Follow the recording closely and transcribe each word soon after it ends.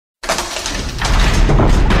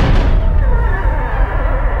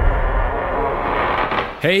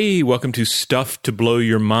Hey, welcome to Stuff to Blow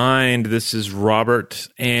Your Mind. This is Robert,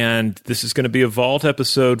 and this is going to be a Vault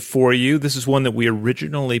episode for you. This is one that we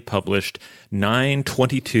originally published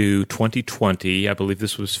 9/22/2020. I believe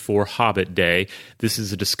this was for Hobbit Day. This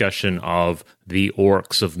is a discussion of the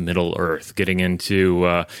Orcs of Middle-earth, getting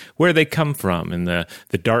into where they come from and the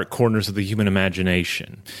dark corners of the human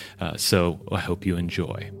imagination. So I hope you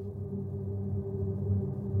enjoy.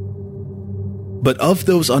 But of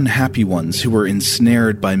those unhappy ones who were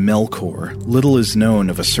ensnared by Melkor, little is known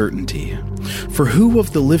of a certainty. For who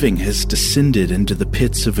of the living has descended into the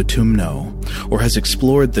pits of Utumno, or has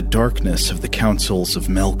explored the darkness of the councils of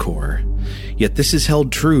Melkor? Yet this is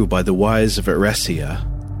held true by the wise of Eresia,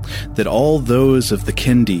 that all those of the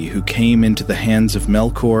Kendi who came into the hands of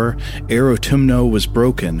Melkor, ere Utumno was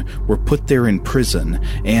broken, were put there in prison,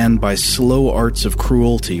 and by slow arts of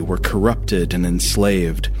cruelty were corrupted and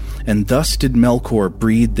enslaved. And thus did Melkor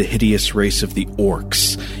breed the hideous race of the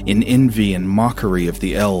Orcs, in envy and mockery of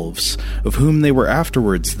the elves, of whom they were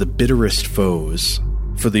afterwards the bitterest foes.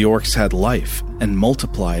 For the Orcs had life, and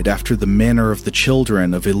multiplied after the manner of the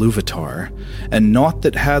children of Iluvatar, and naught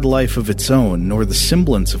that had life of its own, nor the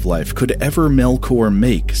semblance of life, could ever Melkor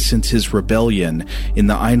make since his rebellion in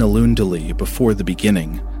the Ainulindalë before the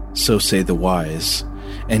beginning, so say the wise.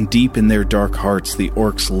 And deep in their dark hearts the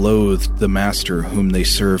Orcs loathed the master whom they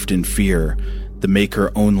served in fear, the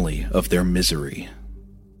maker only of their misery.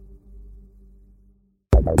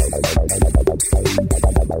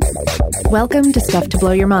 Welcome to Stuff to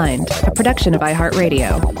Blow Your Mind, a production of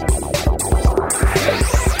iHeartRadio.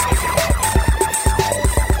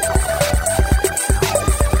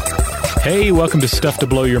 Hey, welcome to Stuff to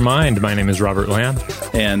Blow Your Mind. My name is Robert Lamb.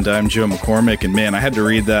 And I'm Joe McCormick, and man, I had to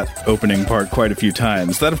read that opening part quite a few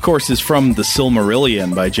times. That, of course, is from The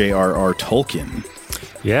Silmarillion by J.R.R. Tolkien.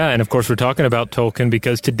 Yeah, and of course we're talking about Tolkien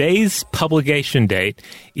because today's publication date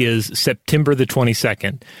is September the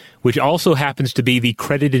 22nd, which also happens to be the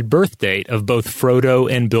credited birth date of both Frodo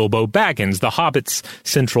and Bilbo Baggins, the hobbits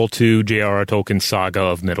central to J.R.R. Tolkien's saga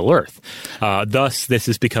of Middle-earth. Thus, this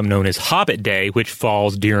has become known as Hobbit Day, which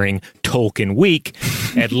falls during Tolkien Week,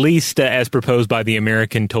 at least as proposed by the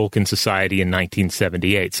American Tolkien Society in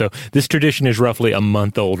 1978. So this tradition is roughly a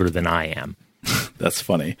month older than I am. That's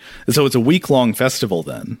funny. So it's a week-long festival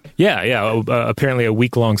then? Yeah. Apparently a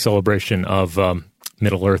week-long celebration of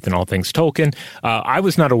Middle-earth and all things Tolkien. I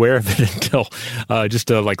was not aware of it until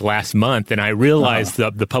just like last month, and I realized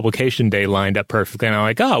the publication day lined up perfectly. And I'm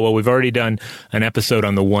like, oh, well, we've already done an episode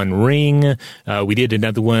on the One Ring. We did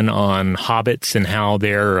another one on hobbits and how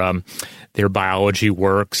their biology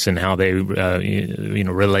works and how they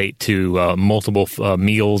relate to multiple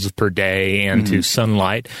meals per day and to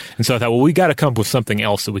sunlight. And so I thought, well, we got to come up with something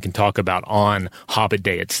else that we can talk about on Hobbit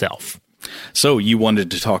Day itself. So you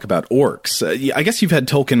wanted to talk about orcs. I guess you've had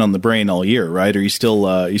Tolkien on the brain all year, right? Are you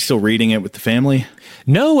still reading it with the family?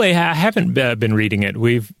 No, I haven't been reading it.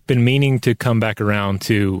 We've been meaning to come back around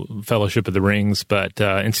to Fellowship of the Rings, but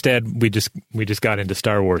instead we just got into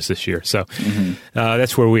Star Wars this year. So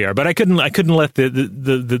that's where we are. But I couldn't let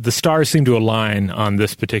the stars seem to align on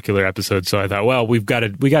this particular episode. So I thought, well, we got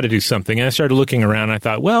to do something. And I started looking around. And I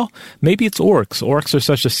thought, well, maybe it's orcs. Orcs are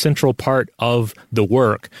such a central part of the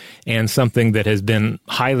work and something that has been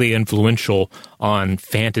highly influential on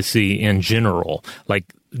fantasy in general. Like,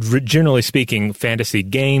 generally speaking, fantasy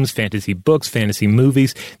games, fantasy books, fantasy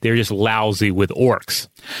movies, they're just lousy with orcs.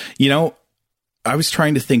 You know, I was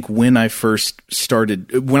trying to think when I first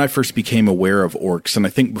became aware of orcs, and I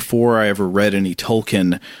think before I ever read any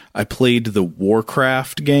Tolkien, I played the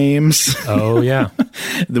Warcraft games. Oh, yeah.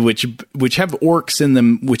 which have orcs in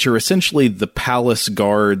them, which are essentially the palace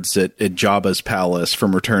guards at Jabba's palace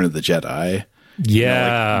from Return of the Jedi.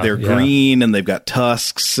 Yeah. They're green and they've got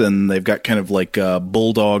tusks and they've got kind of like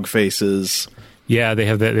bulldog faces. Yeah, they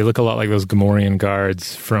have that. They look a lot like those Gamorrean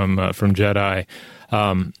guards from Jedi.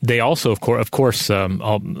 They also, of course,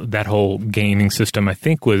 that whole gaming system, I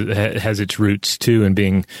think, has its roots too in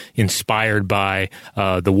being inspired by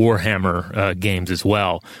the Warhammer games as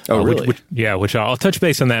well. Oh, really? Which I'll touch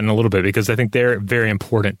base on that in a little bit because I think they're very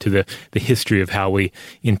important to the history of how we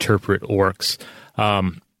interpret orcs.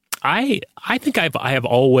 I think I have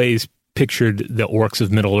always pictured the orcs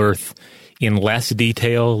of Middle-earth in less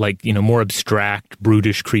detail, like, more abstract,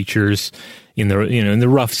 brutish creatures in the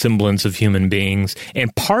rough semblance of human beings.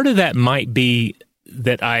 And part of that might be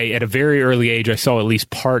that at a very early age, I saw at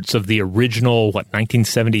least parts of the original,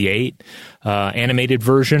 1978 animated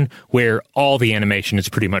version, where all the animation is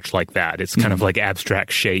pretty much like that. It's kind of like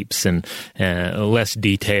abstract shapes and less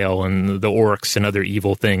detail, and the orcs and other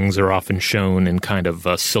evil things are often shown in kind of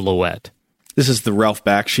silhouette. This is the Ralph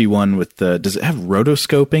Bakshi one with the... Does it have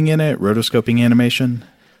rotoscoping in it? Rotoscoping animation?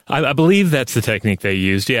 I believe that's the technique they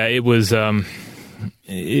used. Yeah, it was...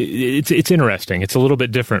 It's interesting. It's a little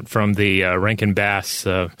bit different from the Rankin Bass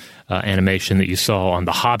animation that you saw on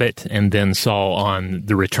The Hobbit and then saw on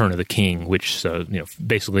The Return of the King, which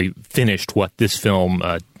basically finished what this film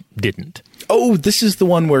didn't. Oh, this is the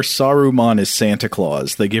one where Saruman is Santa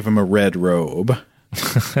Claus. They give him a red robe.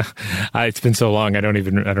 It's been so long, I don't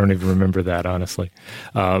even remember that, honestly.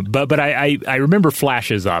 But I remember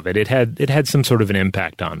flashes of it. It had some sort of an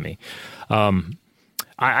impact on me.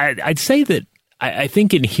 I'd say that I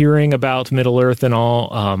think in hearing about Middle Earth and all,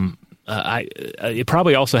 it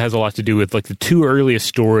probably also has a lot to do with like the two earliest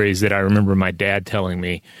stories that I remember my dad telling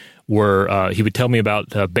me were he would tell me about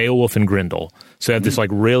Beowulf and Grendel. So I have this like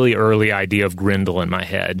really early idea of Grendel in my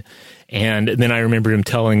head. And then I remember him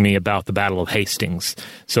telling me about the Battle of Hastings.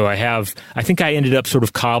 So I think I ended up sort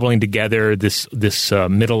of cobbling together this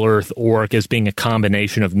Middle Earth orc as being a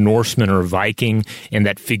combination of Norseman or Viking and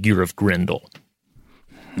that figure of Grendel.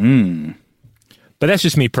 But that's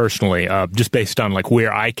just me personally, just based on like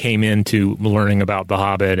where I came into learning about The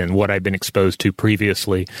Hobbit and what I've been exposed to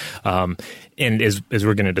previously. And as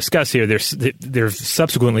we're going to discuss here, there's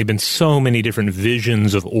subsequently been so many different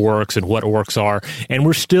visions of orcs and what orcs are, and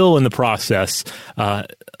we're still in the process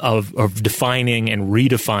of defining and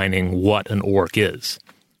redefining what an orc is.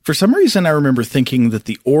 For some reason, I remember thinking that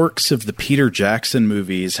the orcs of the Peter Jackson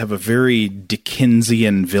movies have a very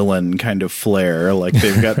Dickensian villain kind of flair. Like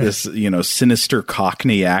they've got this, sinister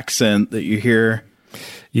Cockney accent that you hear.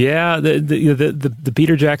 Yeah, the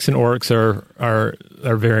Peter Jackson orcs are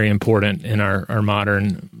very important in our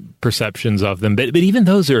modern perceptions of them, but even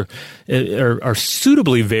those are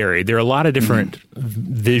suitably varied. There are a lot of different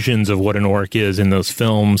visions of what an orc is in those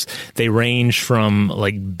films. They range from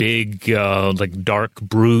like big, like dark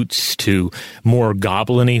brutes to more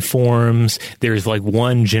goblin-y forms. There's like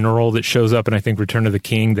one general that shows up in I think Return of the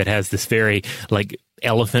King that has this very like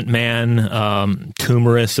elephant man,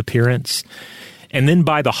 tumorous appearance. And then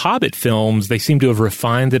by the Hobbit films, they seem to have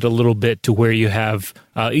refined it a little bit to where you have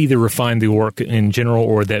either refined the orc in general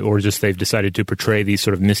or just they've decided to portray these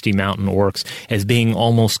sort of Misty Mountain orcs as being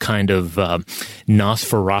almost kind of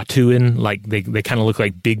Nosferatu-in. Like they kind of look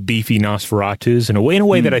like big, beefy Nosferatus in a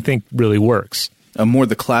way that I think really works. More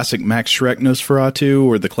the classic Max Schreck Nosferatu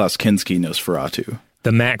or the Klaus Kinski Nosferatu?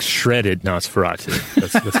 The Max Shredded Nosferatu.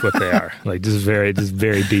 That's what they are. Like just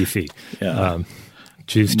very beefy. Yeah.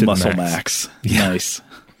 Juice to Muscle the max. Yeah. Nice.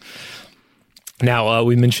 Now,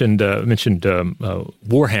 we mentioned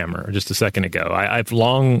Warhammer just a second ago. I've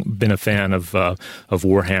long been a fan of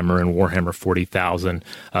Warhammer and Warhammer 40,000.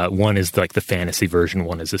 One is like the fantasy version.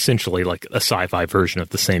 One is essentially like a sci-fi version of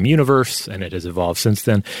the same universe, and it has evolved since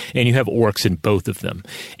then. And you have orcs in both of them.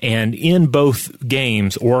 And in both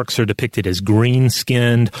games, orcs are depicted as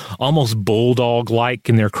green-skinned, almost bulldog-like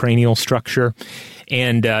in their cranial structure.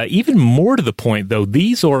 And even more to the point, though,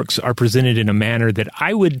 these orcs are presented in a manner that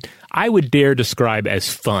I would dare describe as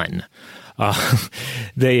fun.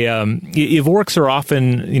 If orcs are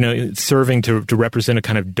often, serving to represent a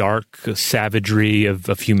kind of dark savagery of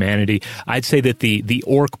humanity, I'd say that the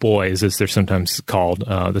orc boys, as they're sometimes called,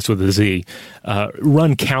 that's with a Z,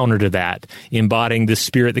 run counter to that, embodying this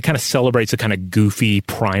spirit that kind of celebrates a kind of goofy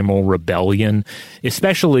primal rebellion,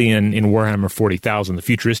 especially in Warhammer 40,000, the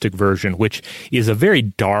futuristic version, which is a very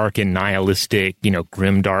dark and nihilistic,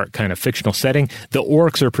 grimdark kind of fictional setting. The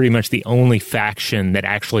orcs are pretty much the only faction that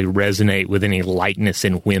actually resonate with any lightness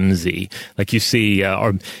and whimsy. Like you see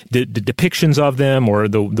the depictions of them or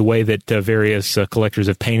the way that various collectors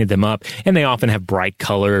have painted them up, and they often have bright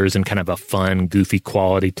colors and kind of a fun, goofy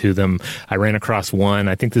quality to them. I ran across one,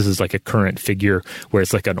 I think this is like a current figure, where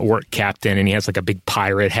it's like an orc captain and he has like a big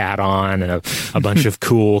pirate hat on and a bunch of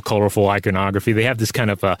cool, colorful iconography. They have this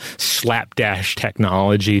kind of a slapdash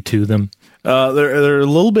technology to them. They're a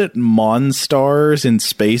little bit Monstars in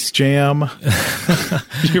Space Jam.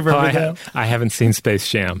 Do you remember that? I haven't seen Space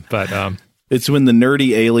Jam, but it's when the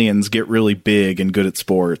nerdy aliens get really big and good at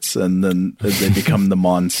sports, and then they become the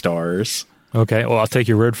Monstars. Okay, well, I'll take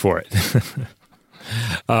your word for it.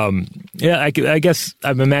 I guess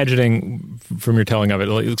I'm imagining from your telling of it,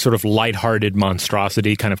 like, sort of lighthearted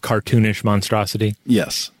monstrosity, kind of cartoonish monstrosity.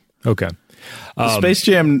 Yes. Okay. Space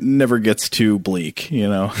Jam never gets too bleak,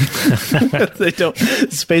 They don't.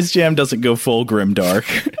 Space Jam doesn't go full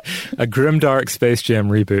grimdark. A grimdark Space Jam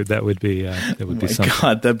reboot, that would be something.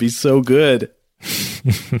 God, that'd be so good.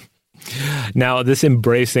 Now, this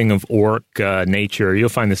embracing of orc nature, you'll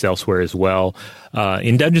find this elsewhere as well.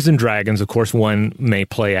 In Dungeons & Dragons, of course, one may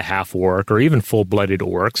play a half-orc or even full-blooded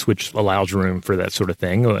orcs, which allows room for that sort of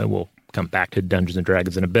thing. We'll come back to Dungeons and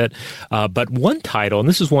Dragons in a bit. But one title, and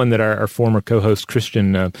this is one that our former co-host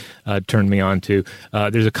Christian turned me on to.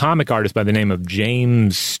 There's a comic artist by the name of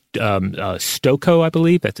James Stoko, I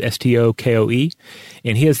believe. That's Stokoe.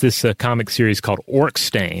 And he has this comic series called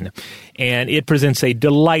Orcs, and it presents a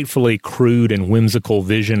delightfully crude and whimsical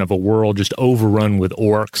vision of a world just overrun with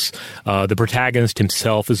orcs. The protagonist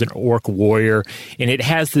himself is an orc warrior, and it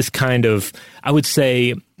has this kind of, I would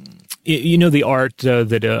say, you know, the art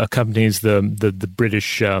that accompanies the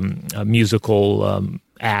British musical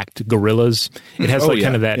act Gorillaz. It has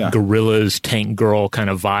kind of that Gorillaz Tank Girl kind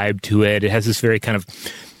of vibe to it. It has this very kind of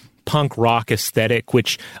punk rock aesthetic,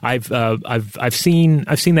 which I've seen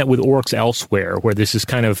that with Orcs elsewhere, where this is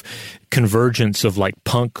kind of convergence of like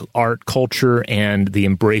punk art culture and the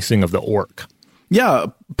embracing of the orc. Yeah,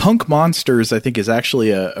 punk monsters, I think, is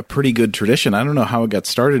actually a pretty good tradition. I don't know how it got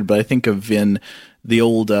started, but I think of in the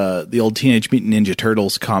old Teenage Mutant Ninja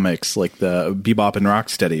Turtles comics, like the Bebop and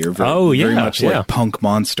Rocksteady, are very much like punk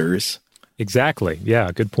monsters. Exactly.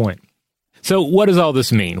 Yeah, good point. So what does all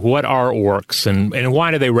this mean? What are orcs, and why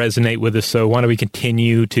do they resonate with us? So why do we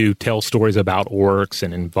continue to tell stories about orcs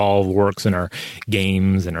and involve orcs in our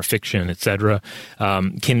games and our fiction, etc.?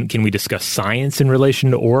 Can we discuss science in relation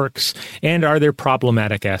to orcs? And are there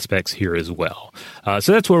problematic aspects here as well?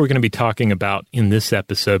 So that's what we're going to be talking about in this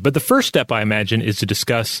episode. But the first step, I imagine, is to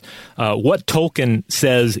discuss what Tolkien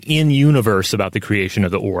says in universe about the creation of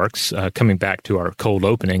the orcs, coming back to our cold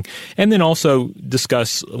opening, and then also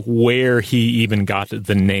discuss where he even got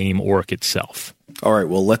the name orc itself. All right,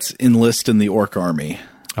 well, let's enlist in the orc army.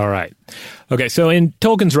 All right. Okay, so in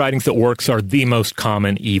Tolkien's writings, the orcs are the most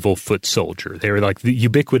common evil foot soldier. They're like the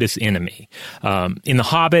ubiquitous enemy. In The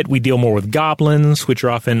Hobbit, we deal more with goblins, which are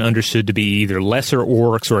often understood to be either lesser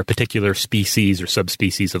orcs or a particular species or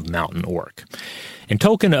subspecies of mountain orc. And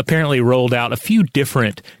Tolkien apparently rolled out a few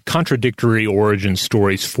different contradictory origin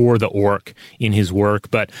stories for the orc in his work,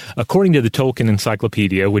 but according to the Tolkien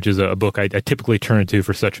Encyclopedia, which is a book I typically turn to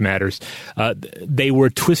for such matters, they were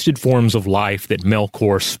twisted forms of life that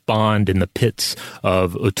Melkor spawned in the pits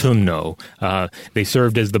of Utumno. They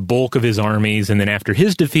served as the bulk of his armies, and then after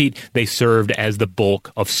his defeat, they served as the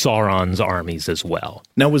bulk of Sauron's armies as well.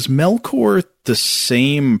 Now, was Melkor the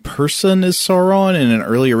same person as Sauron in an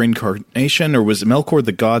earlier incarnation, or was Melkor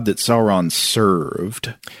the god that Sauron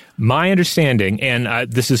served? My understanding,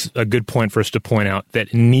 and this is a good point for us to point out,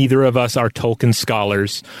 that neither of us are Tolkien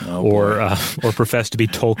scholars or profess to be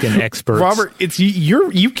Tolkien experts. Robert, it's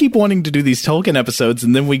you keep wanting to do these Tolkien episodes,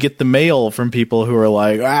 and then we get the mail from people who are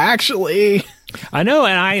like, actually. I know,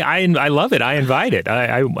 and I love it. I invite it.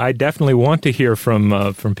 I definitely want to hear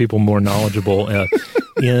from people more knowledgeable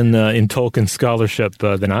in Tolkien scholarship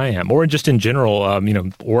than I am, or just in general,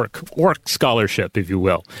 orc scholarship, if you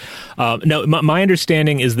will. No, my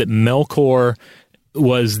understanding is that Melkor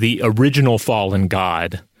was the original fallen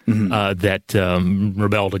god. That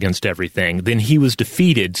rebelled against everything. Then he was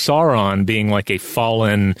defeated. Sauron, being like a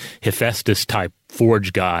fallen Hephaestus-type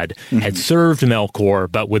forge god, had served Melkor,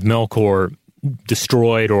 but with Melkor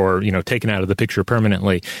destroyed or, taken out of the picture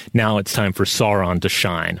permanently, now it's time for Sauron to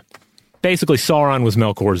shine. Basically, Sauron was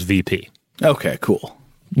Melkor's VP. Okay, cool.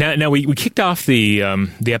 Now we kicked off the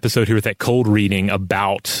episode here with that cold reading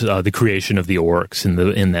about the creation of the orcs in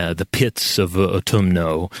the pits of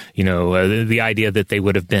Utumno. The idea that they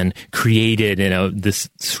would have been created in this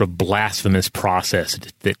sort of blasphemous process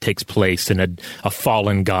that takes place in a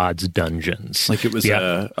fallen god's dungeons. Like it was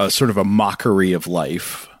a sort of a mockery of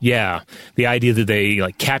life. Yeah, the idea that they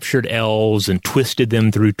captured elves and twisted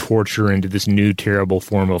them through torture into this new terrible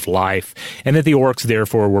form of life, and that the orcs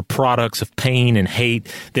therefore were products of pain and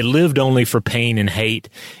hate. They lived only for pain and hate,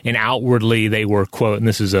 and outwardly they were, quote, and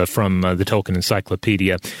this is from the Tolkien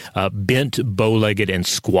Encyclopedia, bent, bow-legged, and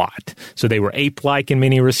squat. So they were ape-like in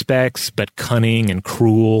many respects, but cunning and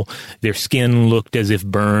cruel. Their skin looked as if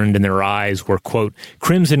burned, and their eyes were, quote,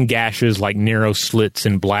 crimson gashes like narrow slits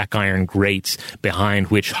in black iron grates behind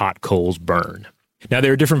which hot coals burn. Now,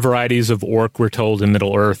 there are different varieties of orc, we're told, in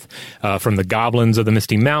Middle-earth, from the goblins of the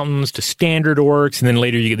Misty Mountains to standard orcs, and then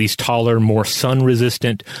later you get these taller, more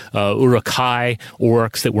sun-resistant Uruk-hai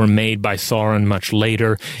orcs that were made by Sauron much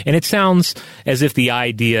later. And it sounds as if the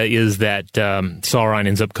idea is that Sauron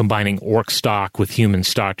ends up combining orc stock with human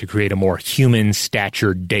stock to create a more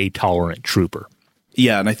human-statured, day-tolerant trooper.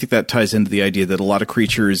 Yeah, and I think that ties into the idea that a lot of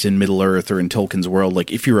creatures in Middle-earth or in Tolkien's world, like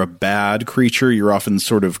if you're a bad creature, you're often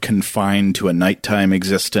sort of confined to a nighttime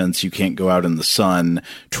existence. You can't go out in the sun.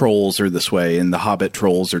 Trolls are this way. In The Hobbit,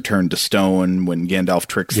 trolls are turned to stone when Gandalf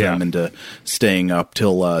tricks them into staying up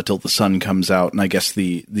till the sun comes out. And I guess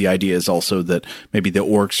the idea is also that maybe the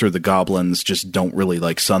orcs or the goblins just don't really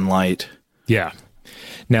like sunlight. Yeah.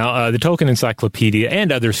 Now, the Tolkien Encyclopedia and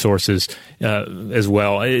other sources as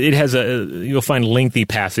well, it has you'll find lengthy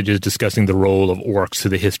passages discussing the role of orcs to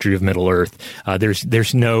the history of Middle-earth.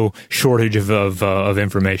 There's no shortage of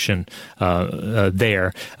information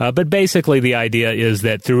there. But basically, the idea is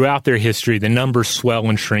that throughout their history, the numbers swell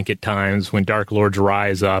and shrink at times when Dark Lords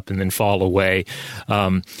rise up and then fall away.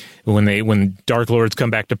 When Dark Lords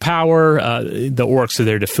come back to power, the orcs are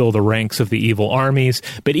there to fill the ranks of the evil armies.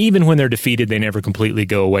 But even when they're defeated, they never completely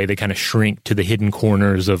go away. They kind of shrink to the hidden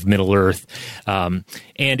corners of Middle-earth. And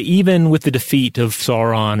even with the defeat of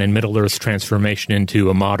Sauron and Middle-earth's transformation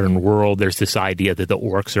into a modern world, there's this idea that the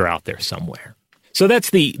orcs are out there somewhere. So that's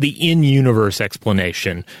the in-universe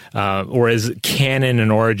explanation, or as canon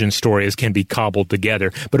and origin stories can be cobbled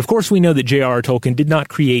together. But of course we know that J.R.R. Tolkien did not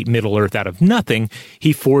create Middle-earth out of nothing.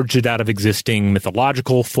 He forged it out of existing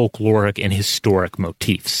mythological, folkloric, and historic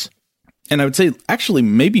motifs. And I would say, actually,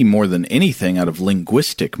 maybe more than anything, out of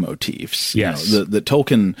linguistic motifs. Yes. You know, that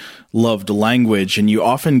Tolkien loved language, and you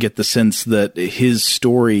often get the sense that his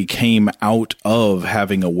story came out of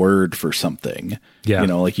having a word for something. Yeah. You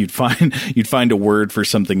know, like you'd find a word for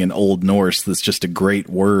something in Old Norse that's just a great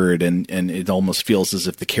word, and it almost feels as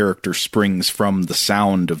if the character springs from the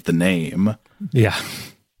sound of the name. Yeah.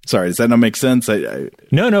 Sorry, does that not make sense?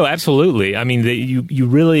 No, absolutely. I mean,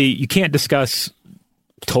 you can't discuss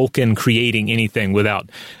Tolkien creating anything without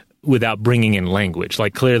bringing in language.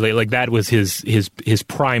 Like clearly, like that was his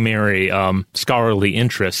primary scholarly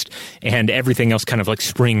interest, and everything else kind of like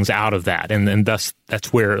springs out of that, and thus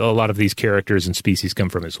that's where a lot of these characters and species come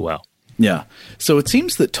from as well. Yeah. So it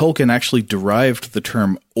seems that Tolkien actually derived the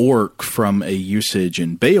term orc from a usage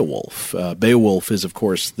in Beowulf. Beowulf is, of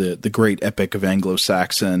course, the great epic of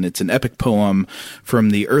Anglo-Saxon. It's an epic poem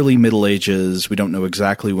from the early Middle Ages. We don't know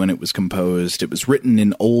exactly when it was composed. It was written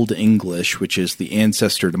in Old English, which is the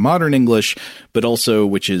ancestor to modern English, but also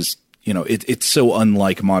which is, you know, it's so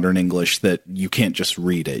unlike modern English that you can't just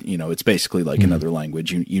read it. You know, it's basically like another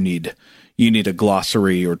language. You need a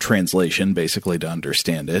glossary or translation basically to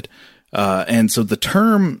understand it. And so the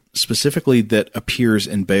term specifically that appears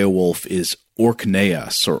in Beowulf is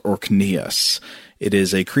Orkneas or Orkneas. It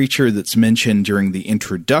is a creature that's mentioned during the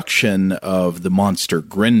introduction of the monster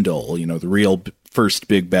Grendel, you know, the real first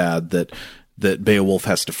big bad that Beowulf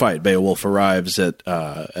has to fight. Beowulf arrives at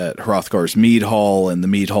Hrothgar's mead hall, and the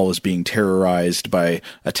mead hall is being terrorized by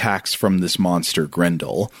attacks from this monster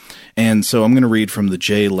Grendel. And so I'm going to read from the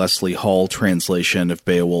J. Leslie Hall translation of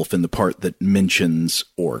Beowulf in the part that mentions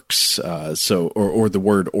orcs, or the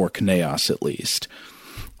word Orkneas at least.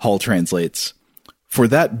 Hall translates, "For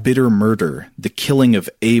that bitter murder, the killing of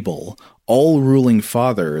Abel, all-ruling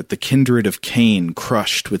father, the kindred of Cain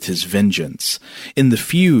crushed with his vengeance. In the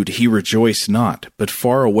feud he rejoiced not, but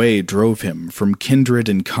far away drove him from kindred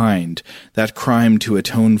and kind, that crime to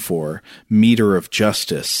atone for, meter of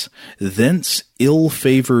justice. Thence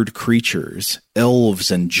ill-favored creatures, elves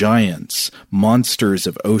and giants, monsters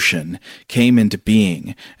of ocean, came into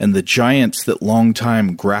being, and the giants that long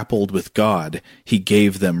time grappled with God, he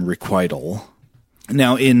gave them requital."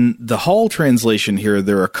 Now, in the Hall translation here,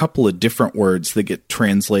 there are a couple of different words that get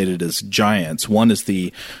translated as giants. One is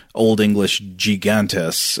the Old English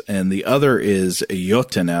gigantes, and the other is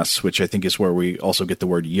jotunes, which I think is where we also get the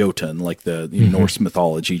word Jotun, like the Norse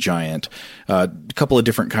mythology giant. A couple of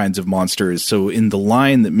different kinds of monsters. So in the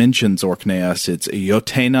line that mentions Orkneas, it's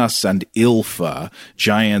jotenas and ilfa,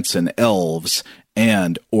 giants and elves,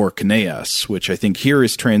 and Orkneas, which I think here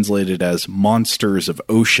is translated as monsters of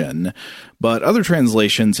ocean, but other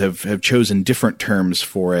translations have chosen different terms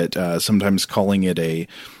for it, sometimes calling it a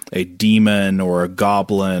demon or a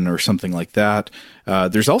goblin or something like that.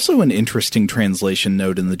 There's also an interesting translation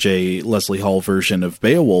note in the J. Leslie Hall version of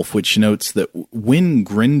Beowulf, which notes that when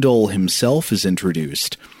Grendel himself is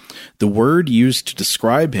introduced, the word used to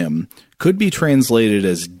describe him could be translated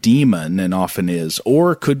as demon, and often is,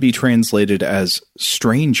 or could be translated as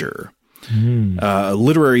stranger. A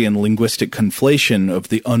literary and linguistic conflation of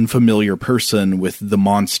the unfamiliar person with the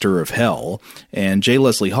monster of hell. And J.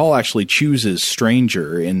 Leslie Hall actually chooses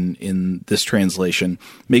stranger in this translation,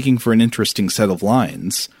 making for an interesting set of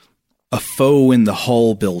lines. "A foe in the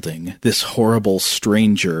hall building, this horrible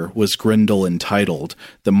stranger was Grendel entitled,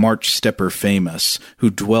 the march stepper famous, who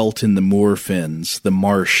dwelt in the moor fens, the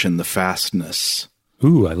marsh and the fastness."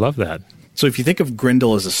 Ooh, I love that. So if you think of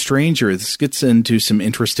Grendel as a stranger, this gets into some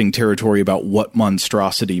interesting territory about what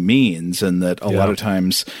monstrosity means, and that a lot of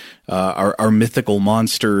times our mythical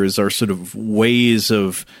monsters are sort of ways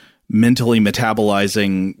of mentally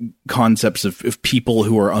metabolizing concepts of people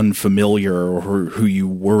who are unfamiliar or who you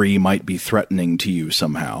worry might be threatening to you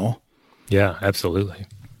somehow. Yeah, absolutely.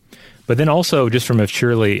 But then also just from a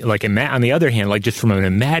purely, like, on the other hand, like just from an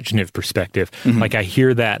imaginative perspective, like I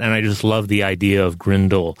hear that and I just love the idea of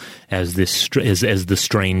Grendel as this, as the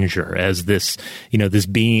stranger, as this, this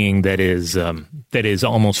being that is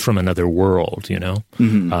almost from another world,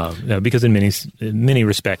 because in many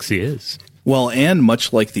respects he is. Well, and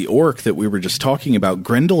much like the orc that we were just talking about,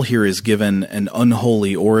 Grendel here is given an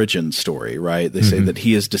unholy origin story, right? They say that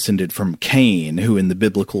he is descended from Cain, who in the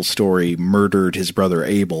biblical story murdered his brother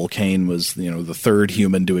Abel. Cain was, the third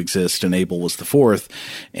human to exist, and Abel was the fourth.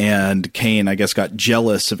 And Cain, I guess, got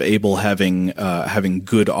jealous of Abel having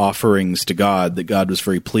good offerings to God that God was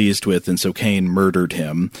very pleased with, and so Cain murdered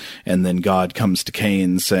him. And then God comes to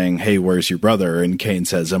Cain saying, "Hey, where's your brother?" And Cain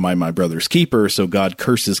says, "Am I my brother's keeper?" So God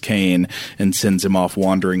curses Cain and sends him off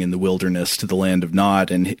wandering in the wilderness to the land of Nod.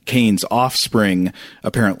 And Cain's offspring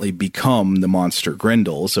apparently become the monster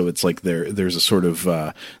Grendel. So it's like there's a sort of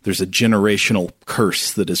there's a generational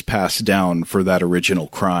curse that is passed down for that original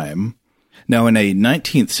crime. Now, in a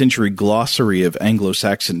 19th century glossary of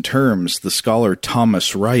Anglo-Saxon terms, the scholar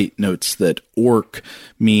Thomas Wright notes that orc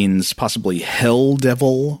means possibly hell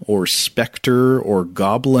devil or specter or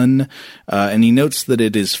goblin, and he notes that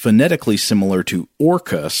it is phonetically similar to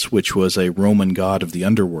Orcus, which was a Roman god of the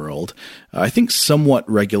underworld, I think somewhat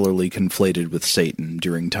regularly conflated with Satan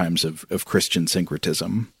during times of Christian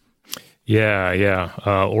syncretism. Yeah.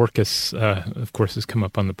 Orcus, of course, has come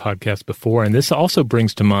up on the podcast before, and this also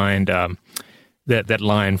brings to mind that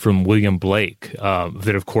line from William Blake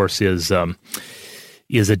that, of course, is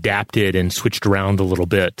adapted and switched around a little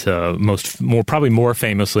bit. Probably more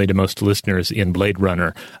famously to most listeners in Blade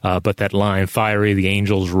Runner, but that line, "Fiery the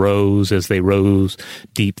angels rose as they rose,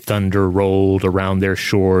 deep thunder rolled around their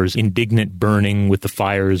shores, indignant burning with the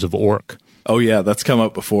fires of Orc." Oh, yeah, that's come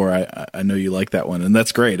up before. I know you like that one, and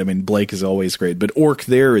that's great. I mean, Blake is always great, but Orc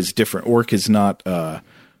there is different. Orc is not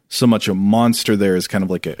so much a monster there as kind of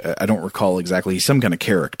like I don't recall exactly. He's some kind of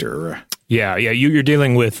character. Yeah. You're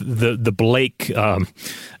dealing with the Blake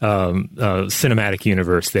cinematic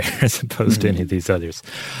universe there, as opposed to any of these others.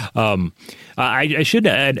 I should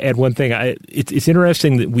add one thing. It's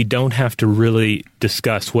interesting that we don't have to really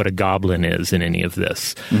discuss what a goblin is in any of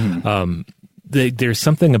this. There's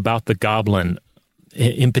something about the goblin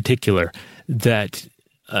in particular that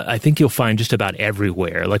I think you'll find just about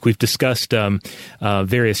everywhere. Like we've discussed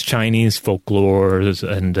various Chinese folklores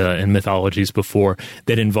and mythologies before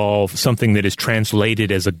that involve something that is translated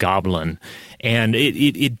as a goblin. And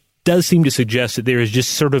it does seem to suggest that there is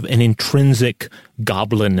just sort of an intrinsic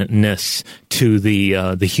goblinness to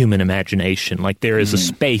the human imagination. Like there is a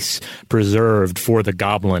space preserved for the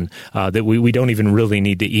goblin that we don't even really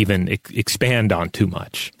need to even expand on too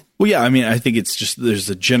much. Well, yeah, I mean, I think it's just there's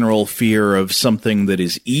a general fear of something that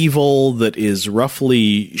is evil, that is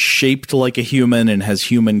roughly shaped like a human and has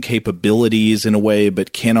human capabilities in a way,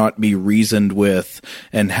 but cannot be reasoned with,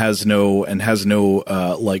 and has no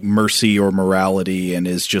like mercy or morality, and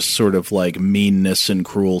is just sort of like meanness and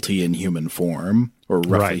cruelty in human form, or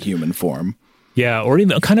roughly human form. Yeah, or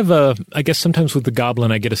even kind of I guess sometimes with the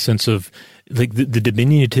goblin, I get a sense of like the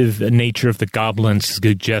diminutive nature of the goblin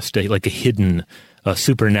suggests a hidden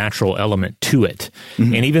supernatural element to it.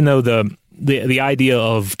 And even though the idea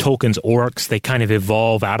of Tolkien's orcs, they kind of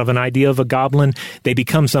evolve out of an idea of a goblin, they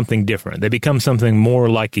become something different. They become something more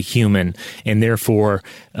like a human, and therefore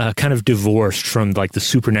kind of divorced from like the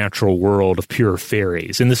supernatural world of pure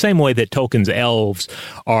fairies. In the same way that Tolkien's elves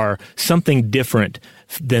are something different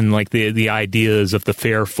than like the ideas of the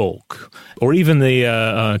fair folk, or even the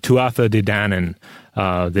Tuatha De Danann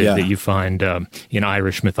that you find in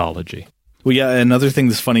Irish mythology. Well, yeah, another thing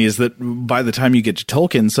that's funny is that by the time you get to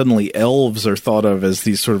Tolkien, suddenly elves are thought of as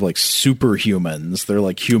these sort of like superhumans. They're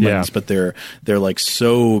like humans, but they're like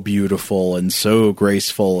so beautiful and so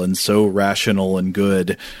graceful and so rational and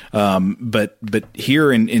good. But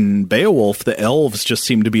here in Beowulf, the elves just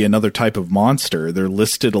seem to be another type of monster. They're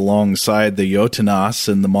listed alongside the Jotunas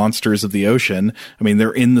and the monsters of the ocean. I mean,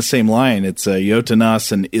 they're in the same line. It's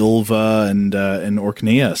Jotunas and Ylva and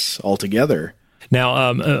Orkneys all together.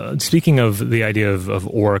 Now, speaking of the idea of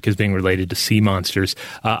orc as being related to sea monsters,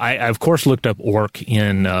 I of course looked up orc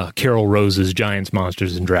in Carol Rose's Giants,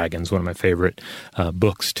 Monsters, and Dragons, one of my favorite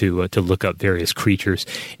books to look up various creatures.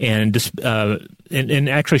 And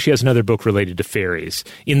actually, she has another book related to fairies.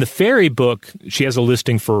 In the fairy book, she has a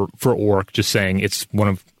listing for orc, just saying it's one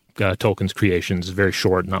of Tolkien's creations, very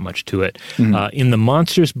short, not much to it. In the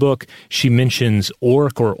monsters book, she mentions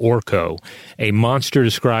orc or orco, a monster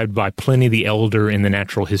described by Pliny the Elder in the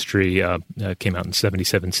Natural History, came out in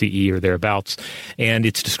 77 CE or thereabouts, and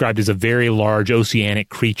it's described as a very large oceanic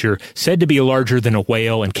creature, said to be larger than a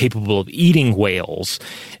whale and capable of eating whales.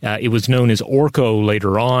 It was known as orco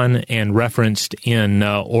later on and referenced in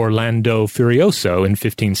Orlando Furioso in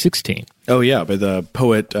 1516. Oh, yeah, by the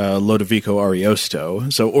poet Lodovico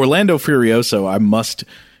Ariosto. So Orlando Furioso, I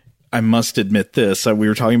must admit this. We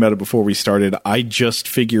were talking about it before we started. I just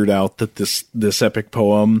figured out that this epic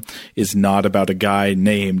poem is not about a guy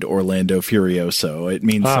named Orlando Furioso. It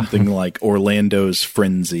means something like Orlando's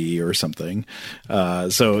Frenzy or something.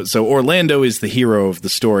 So Orlando is the hero of the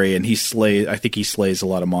story, and I think he slays a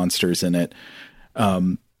lot of monsters in it.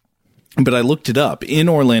 But I looked it up. In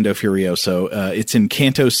Orlando Furioso, it's in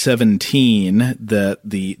Canto 17 that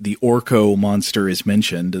the Orco monster is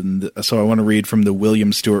mentioned. And so I want to read from the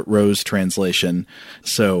William Stewart Rose translation.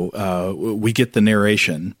 So we get the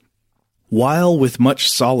narration. While with much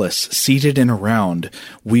solace seated in a round,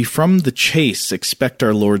 we from the chase expect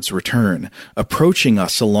our Lord's return. Approaching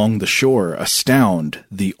us along the shore, astound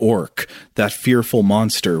the orc, that fearful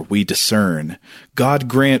monster we discern. God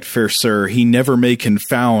grant, fair sir, he never may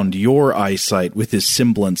confound your eyesight with his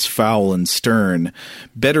semblance foul and stern.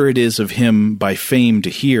 Better it is of him by fame to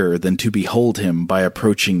hear than to behold him by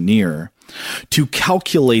approaching near. To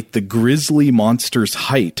calculate the grisly monster's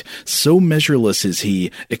height, so measureless is he,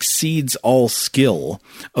 exceeds all skill.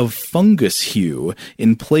 Of fungus hue,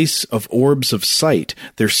 in place of orbs of sight,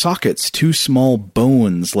 their sockets two small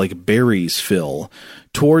bones like berries fill.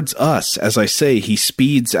 Towards us, as I say, he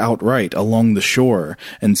speeds outright along the shore,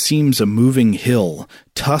 and seems a moving hill.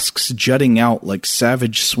 Tusks jutting out like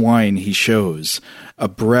savage swine he shows, a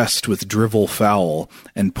breast with drivel fowl,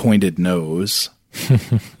 and pointed nose.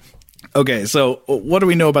 Okay, so what do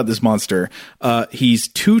we know about this monster? He's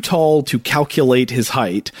too tall to calculate his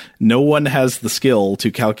height. No one has the skill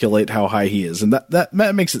to calculate how high he is. And that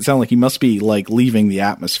makes it sound like he must be like leaving the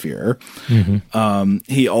atmosphere.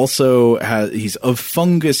 He also he's of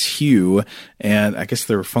fungus hue, and I guess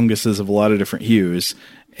there are funguses of a lot of different hues.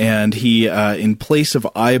 And he, in place of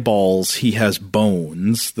eyeballs, he has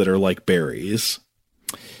bones that are like berries.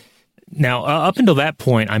 Now, up until that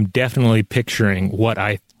point, I'm definitely picturing what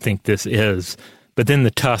I think this is, but then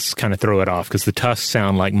the tusks kind of throw it off, because the tusks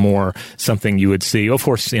sound like more something you would see, of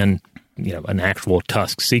course, in an actual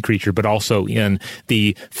tusk sea creature, but also in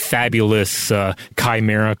the fabulous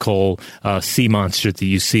chimerical sea monster that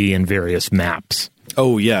you see in various maps.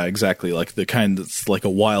 Oh, yeah, exactly. Like the kind that's like a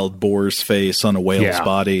wild boar's face on a whale's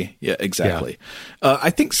body. Yeah, exactly. Yeah. I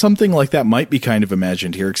think something like that might be kind of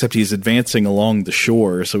imagined here, except he's advancing along the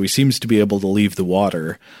shore, so he seems to be able to leave the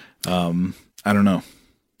water. I don't know.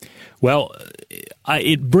 Well,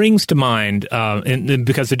 it brings to mind, and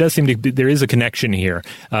because there does seem to be, there is a connection here.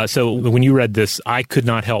 So when you read this, I could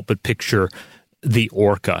not help but picture the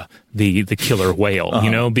orca, the killer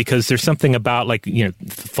whale, because there's something about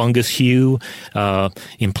fungus hue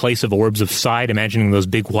in place of orbs of sight, imagining those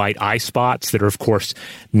big white eye spots that are, of course,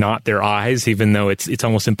 not their eyes, even though it's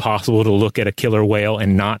almost impossible to look at a killer whale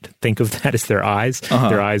and not think of that as their eyes.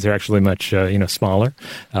 Their eyes are actually much, smaller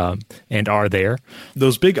and are there.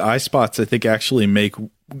 Those big eye spots, I think, actually make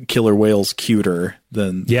killer whales cuter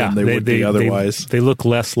than they would be otherwise. They look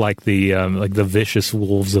less like the vicious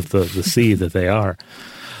wolves of the sea that they are.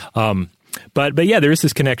 But yeah, there is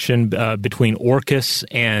this connection between Orcus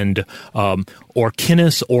and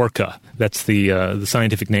Orcinus orca. That's the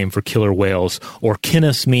scientific name for killer whales.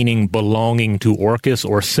 Orcinus meaning belonging to Orcus,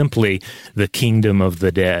 or simply the kingdom of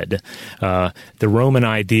the dead. The Roman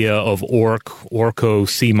idea of orco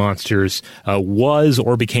sea monsters was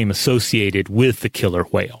or became associated with the killer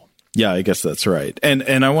whale. Yeah, I guess that's right.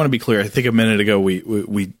 And I want to be clear. I think a minute ago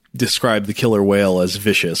we described the killer whale as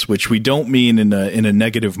vicious, which we don't mean in a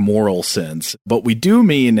negative moral sense, but we do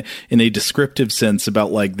mean in a descriptive sense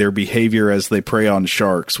about like their behavior as they prey on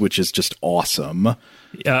sharks, which is just awesome.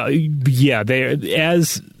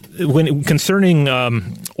 When concerning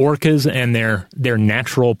orcas and their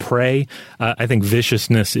natural prey, I think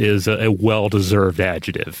viciousness is a well-deserved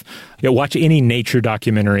adjective. Watch any nature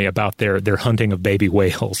documentary about their hunting of baby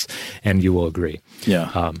whales, and you will agree.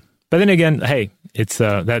 Yeah. But then again, hey, it's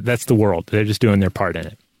that's the world. They're just doing their part in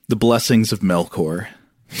it. The blessings of Melkor.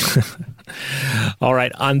 All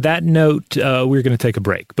right. On that note, we're going to take a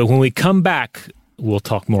break. But when we come back, we'll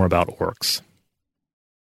talk more about orcs.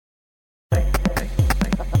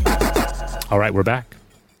 All right, we're back.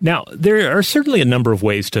 Now, there are certainly a number of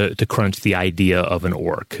ways to crunch the idea of an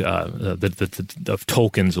orc, of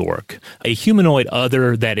Tolkien's orc, a humanoid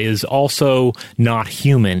other that is also not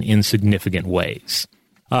human in significant ways.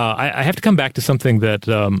 I have to come back to something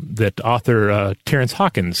that author Terence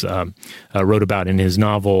Hawkins wrote about in his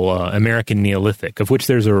novel American Neolithic, of which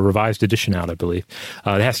there's a revised edition out, I believe.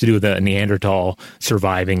 It has to do with a Neanderthal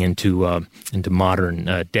surviving into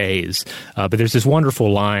modern days. But there's this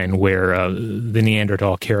wonderful line where the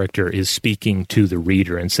Neanderthal character is speaking to the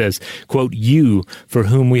reader and says, quote, "You, for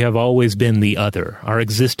whom we have always been the other, our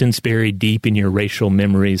existence buried deep in your racial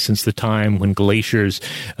memories since the time when glaciers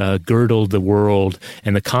girdled the world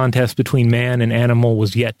and the contest between man and animal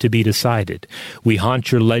was yet to be decided. We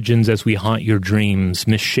haunt your legends as we haunt your dreams,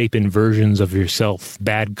 misshapen versions of yourself,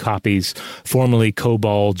 bad copies, formerly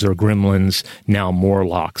kobolds or gremlins, now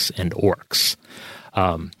Morlocks and orcs."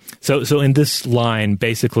 So in this line,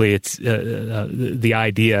 basically, it's the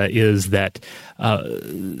idea is that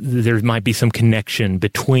there might be some connection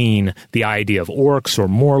between the idea of orcs or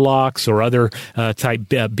Morlocks or other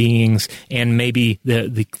type beings, and maybe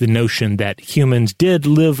the notion that humans did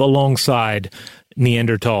live alongside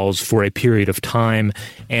Neanderthals for a period of time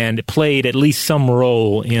and played at least some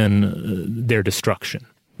role in their destruction.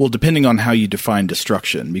 Well, depending on how you define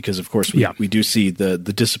destruction, because, of course, we do see the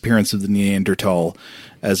disappearance of the Neanderthal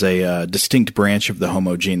as a distinct branch of the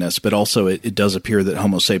Homo genus, but also it does appear that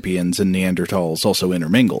Homo sapiens and Neanderthals also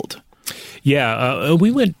intermingled. Yeah,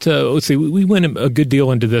 we went a good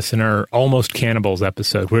deal into this in our Almost Cannibals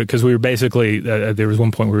episode, because we were basically, there was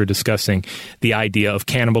one point we were discussing the idea of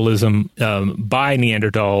cannibalism by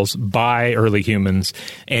Neanderthals, by early humans,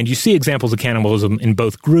 and you see examples of cannibalism in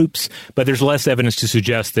both groups, but there's less evidence to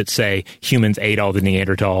suggest that, say, humans ate all the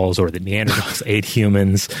Neanderthals or that Neanderthals ate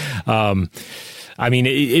humans. I mean,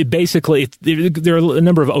 there are a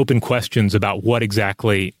number of open questions about what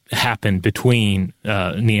exactly happened between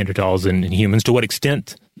Neanderthals and humans, to what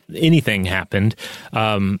extent anything happened.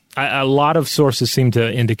 A lot of sources seem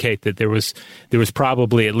to indicate that there was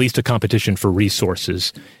probably at least a competition for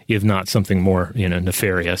resources, if not something more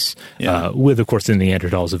nefarious. With, of course, the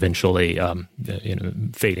Neanderthals eventually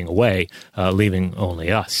fading away, leaving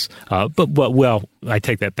only us. But I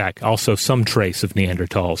take that back. Also, some trace of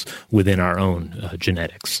Neanderthals within our own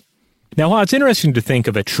genetics. Now, while it's interesting to think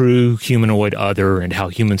of a true humanoid other and how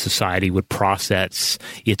human society would process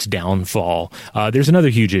its downfall, there's another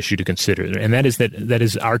huge issue to consider, and that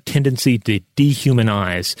is our tendency to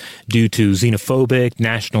dehumanize due to xenophobic,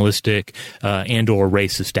 nationalistic, and/or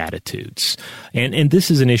racist attitudes. And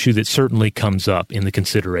this is an issue that certainly comes up in the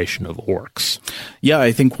consideration of orcs. Yeah,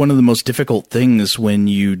 I think one of the most difficult things when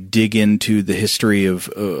you dig into the history of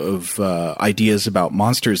ideas about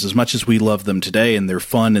monsters, as much as we love them today and they're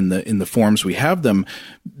fun in the forms we have them,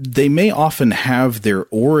 they may often have their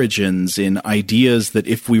origins in ideas that,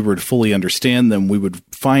 if we were to fully understand them, we would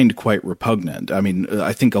find quite repugnant. I mean,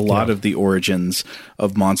 I think a lot of the origins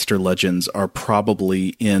of monster legends are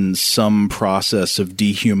probably in some process of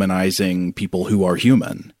dehumanizing people who are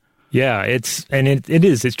human. Yeah, it's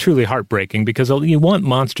truly heartbreaking, because you want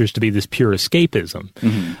monsters to be this pure escapism.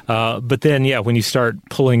 Mm-hmm. But then, when you start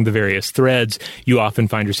pulling the various threads, you often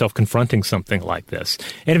find yourself confronting something like this.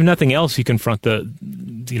 And if nothing else, you confront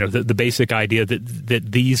the basic idea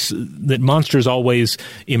that monsters always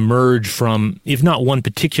emerge from, if not one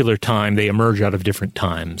particular time, they emerge out of different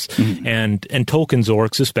times. Mm-hmm. And Tolkien's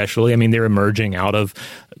orcs especially, I mean, they're emerging out of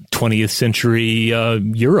 20th century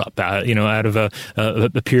Europe, out of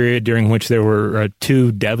a period during which there were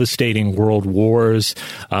two devastating world wars.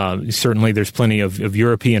 Certainly there's plenty of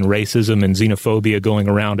European racism and xenophobia going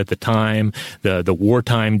around at the time, the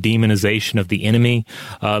wartime demonization of the enemy.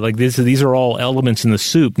 These are all elements in the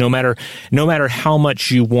soup, no matter how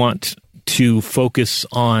much you want to focus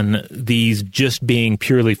on these just being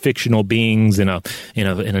purely fictional beings in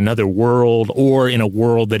another world, or in a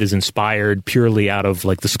world that is inspired purely out of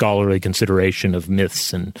the scholarly consideration of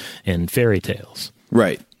myths and fairy tales.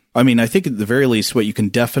 Right. I mean, I think at the very least, what you can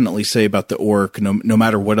definitely say about the orc, no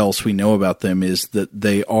matter what else we know about them, is that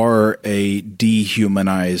they are a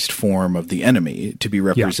dehumanized form of the enemy to be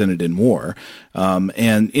represented in war.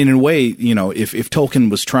 And in a way, if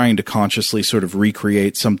Tolkien was trying to consciously sort of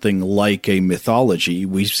recreate something like a mythology,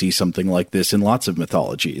 we see something like this in lots of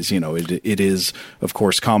mythologies. It is, of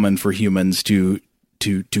course, common for humans to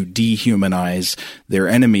dehumanize their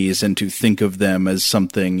enemies and to think of them as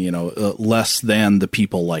something, less than the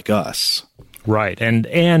people like us. Right. And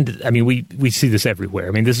I mean, we see this everywhere.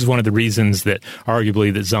 I mean, this is one of the reasons that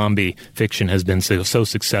arguably that zombie fiction has been so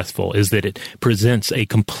successful, is that it presents a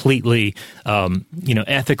completely,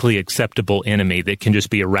 ethically acceptable enemy that can just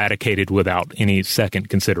be eradicated without any second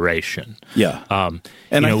consideration. Yeah.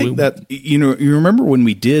 And I think that, you remember when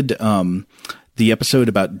we did the episode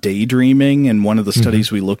about daydreaming, and one of the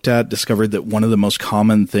studies we looked at discovered that one of the most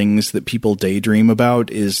common things that people daydream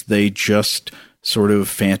about is they just sort of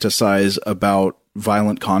fantasize about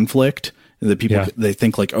violent conflict. The people, they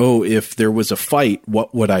think like, oh, if there was a fight,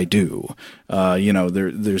 what would I do?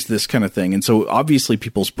 There's this kind of thing. And so obviously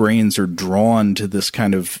people's brains are drawn to this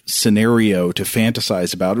kind of scenario to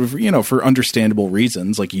fantasize about, for understandable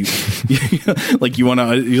reasons. Like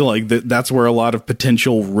that's where a lot of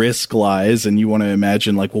potential risk lies. And you want to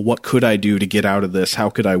imagine like, well, what could I do to get out of this? How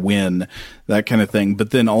could I win? That kind of thing. But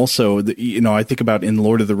then also, I think about in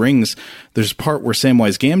Lord of the Rings, there's a part where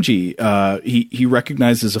Samwise Gamgee, he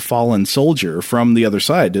recognizes a fallen soldier from the other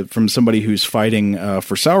side, from somebody who's fighting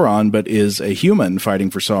for Sauron, but is a human fighting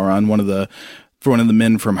for Sauron, one of the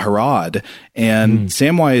men from Harad. And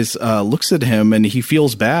Samwise looks at him and he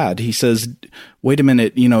feels bad. He says, wait a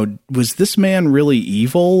minute, was this man really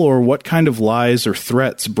evil, or what kind of lies or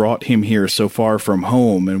threats brought him here so far from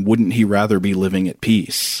home? And wouldn't he rather be living at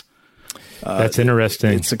peace? That's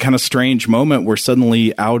interesting. It's a kind of strange moment where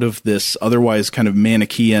suddenly out of this otherwise kind of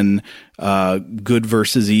Manichaean good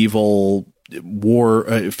versus evil war,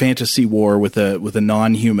 fantasy war with a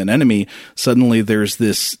non-human enemy, suddenly there's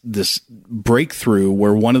this breakthrough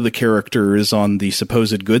where one of the characters on the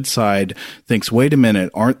supposed good side thinks, wait a minute,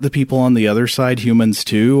 aren't the people on the other side humans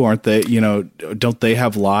too? Aren't they, don't they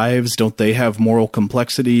have lives? Don't they have moral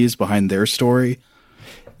complexities behind their story?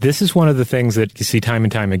 This is one of the things that you see time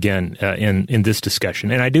and time again in this discussion,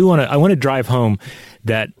 and I want to drive home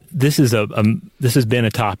that this has been a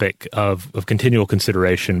topic of continual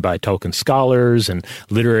consideration by Tolkien scholars and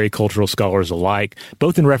literary cultural scholars alike,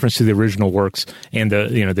 both in reference to the original works and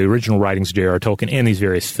the original writings of J.R.R. Tolkien and these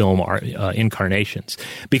various film incarnations.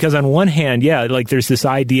 Because on one hand, like there's this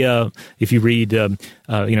idea, if you read,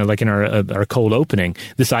 like in our cold opening,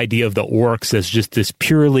 this idea of the orcs as just this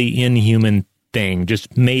purely inhuman thing,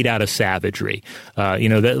 just made out of savagery.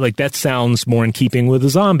 That sounds more in keeping with the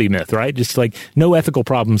zombie myth, right? Just like no ethical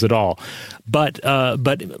problems at all. But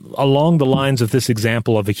along the lines of this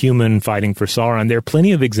example of a human fighting for Sauron, there are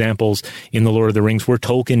plenty of examples in The Lord of the Rings where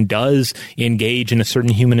Tolkien does engage in a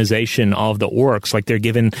certain humanization of the orcs, like they're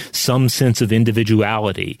given some sense of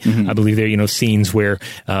individuality. I believe there are, scenes where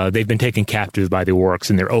they've been taken captive by the orcs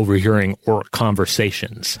and they're overhearing orc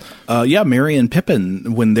conversations. Merry and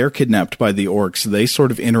Pippin, when they're kidnapped by the orcs, they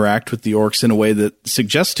sort of interact with the orcs in a way that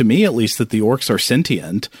suggests to me, at least, that the orcs are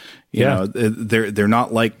sentient. They're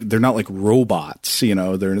not like robots.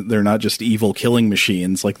 They're not just evil killing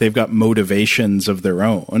machines. Like they've got motivations of their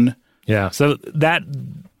own. Yeah. So that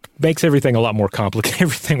makes everything a lot more complicated.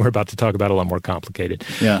 Everything we're about to talk about a lot more complicated.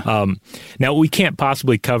 Yeah. Now, we can't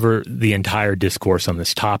possibly cover the entire discourse on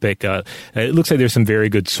this topic. It looks like there's some very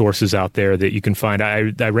good sources out there that you can find.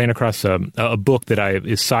 I ran across a book that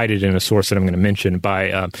is cited in a source that I'm going to mention by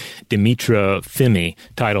Dimitra Fimi,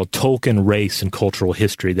 titled Tolkien, Race, and Cultural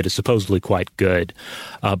History, that is supposedly quite good.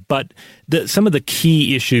 But some of the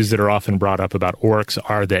key issues that are often brought up about orcs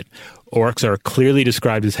are that orcs are clearly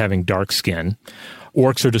described as having dark skin.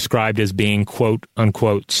 Orcs are described as being, quote,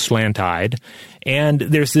 unquote, slant-eyed. And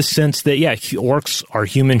there's this sense that, orcs are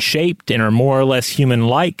human-shaped and are more or less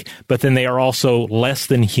human-like, but then they are also less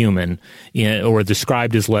than human, or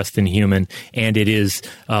described as less than human. And it is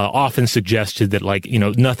often suggested that,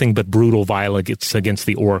 nothing but brutal violence against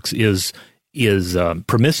the orcs is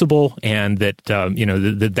permissible, and that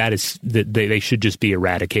that they should just be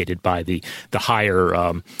eradicated by the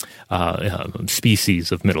higher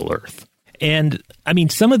species of Middle Earth. And I mean,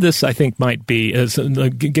 some of this I think might be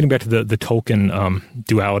getting back to the Tolkien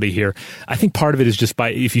duality here. I think part of it is just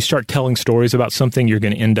if you start telling stories about something, you're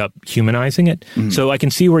going to end up humanizing it. So I can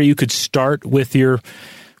see where you could start with your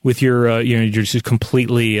just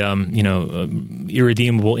completely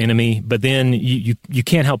irredeemable enemy, but then you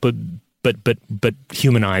can't help but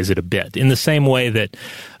humanize it a bit, in the same way that,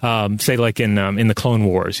 say, like in the Clone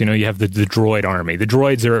Wars, you have the droid army. The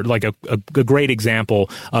droids are like a great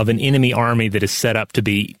example of an enemy army that is set up to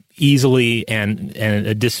be easily and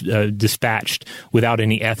dispatched without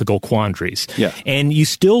any ethical quandaries. Yeah. And you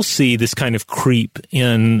still see this kind of creep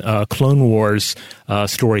in Clone Wars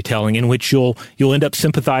storytelling, in which you'll end up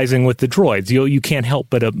sympathizing with the droids. You can't help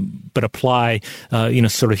but apply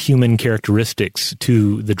sort of human characteristics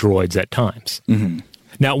to the droids at times. Mm-hmm.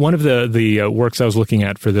 Now, one of the works I was looking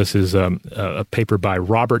at for this is a paper by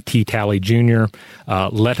Robert T. Talley Jr.,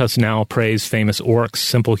 Let Us Now Praise Famous Orcs,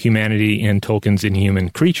 Simple Humanity in Tolkien's Inhuman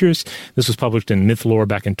Creatures. This was published in Mythlore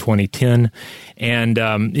back in 2010. And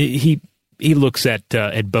he looks at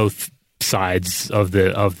both sides of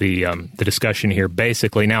the discussion here,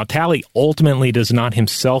 basically. Now, Talley ultimately does not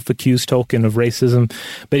himself accuse Tolkien of racism,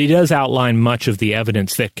 but he does outline much of the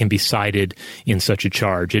evidence that can be cited in such a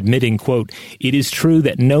charge, admitting, quote, "It is true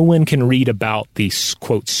that no one can read about the,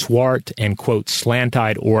 quote, swart and, quote,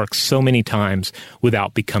 slant-eyed orcs so many times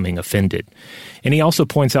without becoming offended." And he also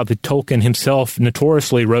points out that Tolkien himself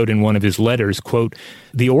notoriously wrote in one of his letters, quote,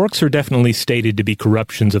 "The orcs are definitely stated to be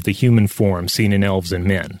corruptions of the human form seen in elves and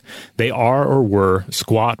men. They are or were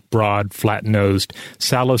squat, broad, flat-nosed,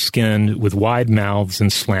 sallow-skinned, with wide mouths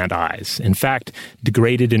and slant eyes. In fact,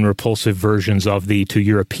 degraded and repulsive versions of the, to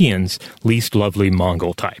Europeans, least lovely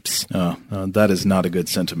Mongol types." That is not a good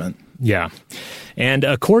sentiment. Yeah. And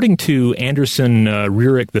according to Anderson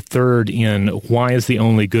Rurick III in Why is the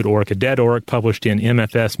Only Good Orc a Dead Orc, published in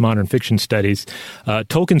MFS Modern Fiction Studies,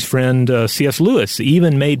 Tolkien's friend C.S. Lewis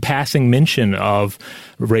even made passing mention of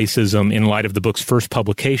racism in light of the book's first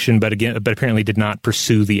publication, but apparently did not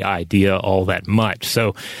pursue the idea all that much.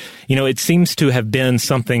 So, it seems to have been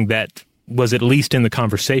something that was at least in the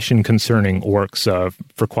conversation concerning orcs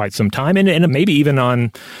for quite some time, and maybe even on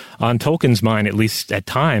Tolkien's mind, at least at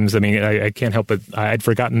times. I mean, I can't help but I'd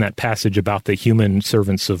forgotten that passage about the human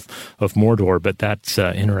servants of Mordor, but that's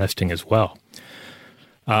interesting as well.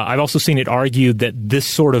 I've also seen it argued that this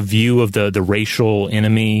sort of view of the racial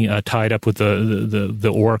enemy tied up with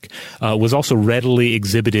the orc was also readily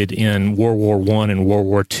exhibited in World War I and World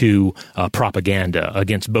War II propaganda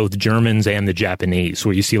against both Germans and the Japanese,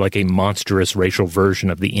 where you see like a monstrous racial version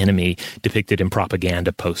of the enemy depicted in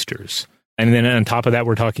propaganda posters. And then on top of that,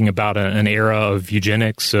 we're talking about an era of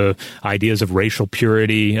eugenics, ideas of racial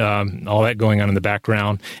purity, all that going on in the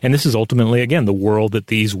background. And this is ultimately, again, the world that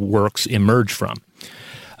these works emerge from.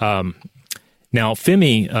 Now,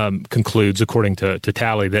 Femi concludes, according to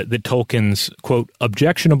Talley, that Tolkien's, quote,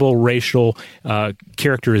 objectionable racial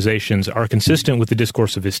characterizations are consistent with the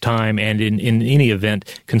discourse of his time and, in any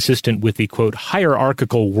event, consistent with the, quote,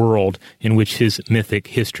 hierarchical world in which his mythic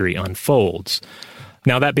history unfolds.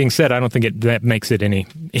 Now, that being said, I don't think that makes it any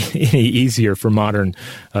easier for modern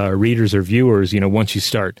readers or viewers. Once you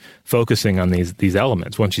start focusing on these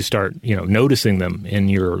elements, once you start noticing them in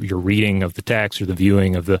your reading of the text or the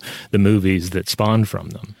viewing of the movies that spawn from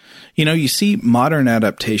them. You see modern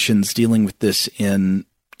adaptations dealing with this in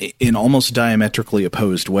almost diametrically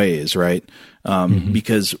opposed ways, right?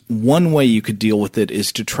 Because one way you could deal with it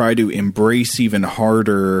is to try to embrace even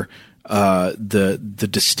harder the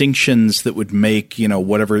distinctions that would make,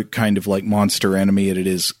 whatever kind of like monster enemy it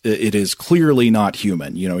is clearly not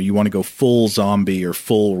human. You want to go full zombie or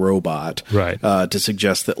full robot, right? To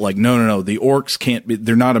suggest that like, no, the orcs can't be,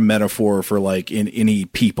 they're not a metaphor for like in any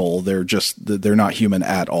people. They're not human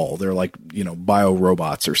at all. They're like, bio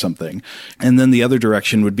robots or something. And then the other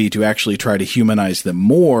direction would be to actually try to humanize them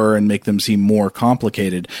more and make them seem more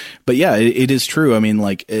complicated. But yeah, it is true. I mean,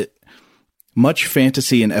 like much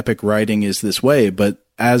fantasy and epic writing is this way, but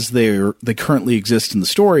as they currently exist in the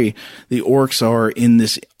story, the orcs are in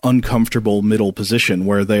this uncomfortable middle position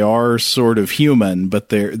where they are sort of human, but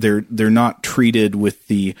they're not treated with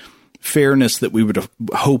the fairness that we would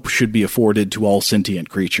hope should be afforded to all sentient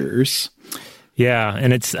creatures. Yeah,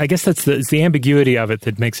 and I guess it's the ambiguity of it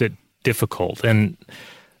that makes it difficult, and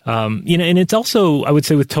and it's also, I would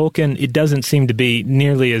say, with Tolkien, it doesn't seem to be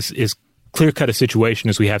nearly as clear-cut a situation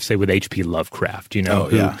as we have, say, with H.P. Lovecraft,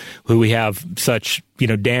 who we have such,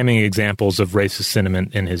 damning examples of racist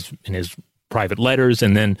sentiment in his private letters,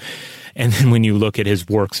 and then when you look at his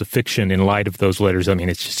works of fiction in light of those letters, I mean,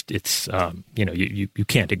 you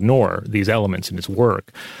can't ignore these elements in his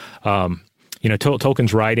work.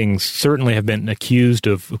 Tolkien's writings certainly have been accused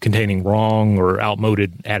of containing wrong or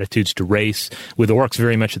outmoded attitudes to race, with orcs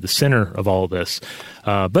very much at the center of all of this.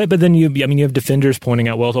 But then you have defenders pointing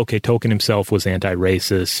out, well, okay, Tolkien himself was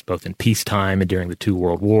anti-racist, both in peacetime and during the two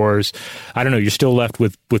world wars. I don't know, you're still left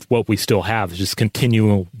with what we still have, just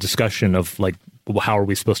continual discussion of, like, how are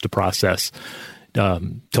we supposed to process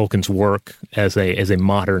Tolkien's work as a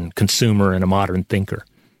modern consumer and a modern thinker.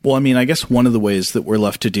 Well, I mean, I guess one of the ways that we're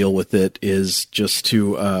left to deal with it is just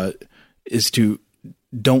to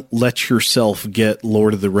don't let yourself get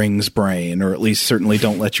Lord of the Rings brain, or at least certainly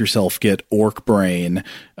don't let yourself get orc brain,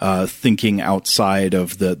 thinking outside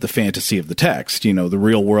of the fantasy of the text. The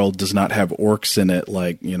real world does not have orcs in it.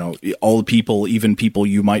 Like, all the people, even people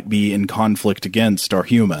you might be in conflict against, are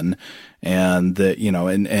human. and that,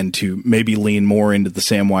 and to maybe lean more into the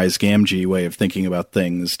Samwise Gamgee way of thinking about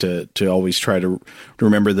things, to always try to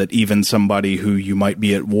remember that even somebody who you might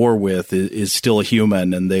be at war with is still a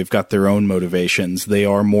human, and they've got their own motivations. They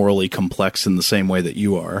are morally complex in the same way that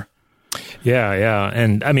you are. Yeah.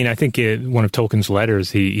 And I mean, I think one of Tolkien's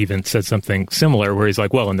letters, he even said something similar where he's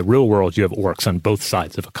like, well, in the real world, you have orcs on both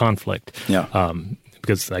sides of a conflict. Yeah.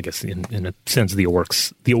 Because I guess in a sense, the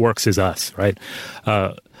orcs is us, right?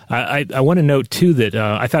 I want to note, too, that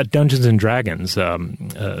I thought Dungeons & Dragons,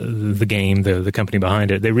 the game, the company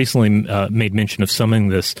behind it, they recently made mention of some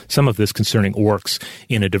of this concerning orcs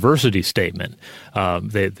in a diversity statement.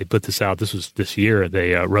 They put this out. This was this year.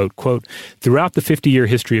 They wrote, quote, "Throughout the 50-year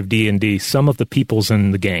history of D&D, some of the peoples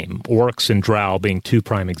in the game, orcs and drow being two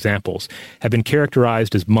prime examples, have been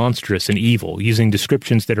characterized as monstrous and evil, using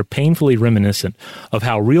descriptions that are painfully reminiscent of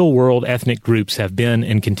how real-world ethnic groups have been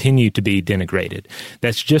and continue to be denigrated.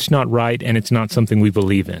 That's just not right, and it's not something we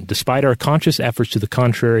believe in. Despite our conscious efforts to the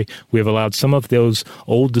contrary, we have allowed some of those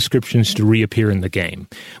old descriptions to reappear in the game.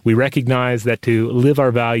 We recognize that to live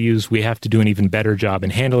our values, we have to do an even better job in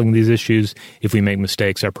handling these issues. If we make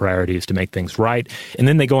mistakes, our priority is to make things right." And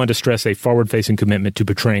then they go on to stress a forward-facing commitment to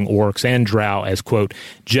portraying orcs and drow as, quote,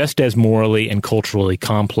 "just as morally and culturally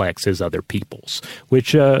complex as other peoples,"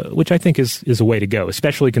 which I think is a way to go,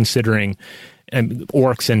 especially considering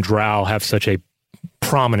orcs and drow have such a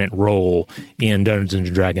prominent role in Dungeons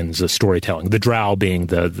 & Dragons storytelling, the drow being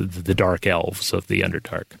the dark elves of the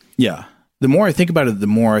Underdark. Yeah. The more I think about it, the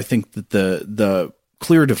more I think that the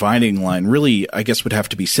clear dividing line really, I guess, would have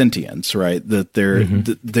to be sentience, right? That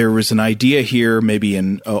there was an idea here, maybe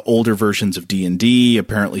in older versions of D&D,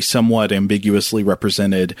 apparently somewhat ambiguously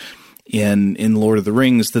represented in Lord of the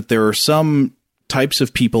Rings, that there are some types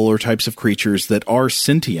of people or types of creatures that are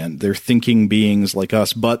sentient. They're thinking beings like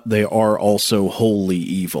us, but they are also wholly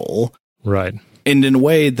evil. Right. And in a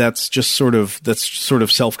way, that's sort of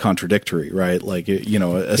self-contradictory, right? Like,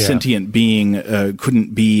 sentient being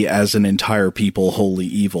couldn't be as an entire people wholly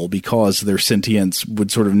evil, because their sentience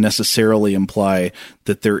would sort of necessarily imply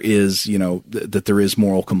that there is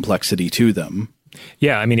moral complexity to them.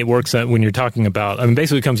 Yeah, I mean, it works when you're talking about,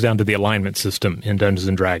 basically it comes down to the alignment system in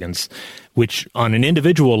Dungeons & Dragons, which on an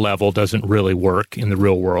individual level doesn't really work in the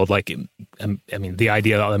real world. Like, the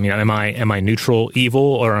idea, am I neutral evil,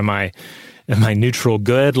 or am I neutral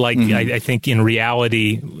good? Like, I think in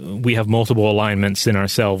reality, we have multiple alignments in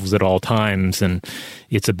ourselves at all times, and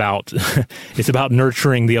it's about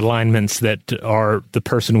nurturing the alignments that are the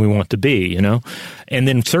person we want to be, And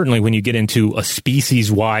then certainly when you get into a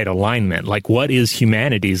species-wide alignment, like what is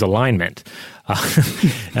humanity's alignment?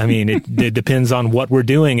 It depends on what we're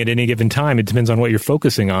doing at any given time. It depends on what you're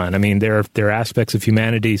focusing on. There are aspects of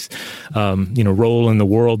humanity's, role in the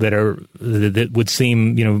world that would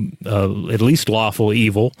seem, at least lawful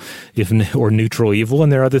evil, or neutral evil,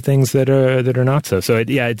 and there are other things that are not so. So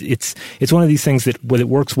it's one of these things that it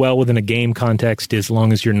works well within a game context, as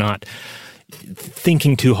long as you're not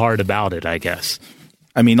thinking too hard about it, I guess.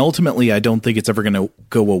 Ultimately, I don't think it's ever going to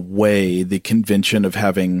go away, the convention of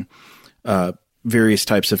having various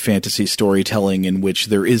types of fantasy storytelling in which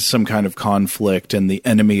there is some kind of conflict and the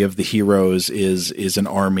enemy of the heroes is an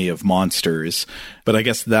army of monsters. But I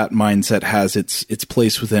guess that mindset has its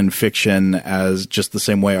place within fiction, as just the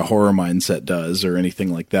same way a horror mindset does, or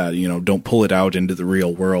anything like that. Don't pull it out into the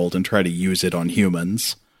real world and try to use it on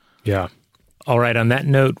humans. Yeah. All right. On that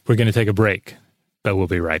note, we're going to take a break, but we'll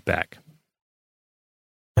be right back.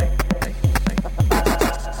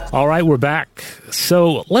 All right, we're back.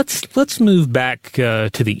 So let's move back to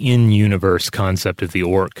the in-universe concept of the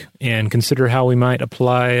orc and consider how we might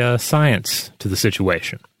apply science to the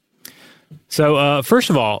situation. So first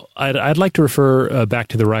of all, I'd like to refer back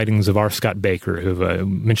to the writings of R. Scott Baker, who I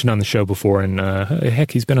mentioned on the show before, and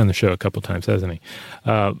heck, he's been on the show a couple times, hasn't he?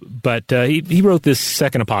 But he wrote this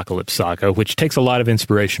Second Apocalypse saga, which takes a lot of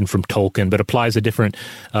inspiration from Tolkien, but applies a different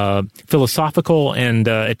philosophical and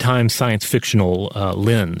at times science fictional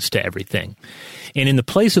lens to everything. And in the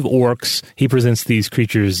place of orcs, he presents these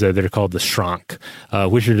creatures that are called the Shrank,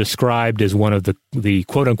 which are described as one of the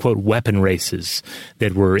quote-unquote weapon races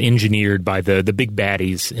that were engineered by the big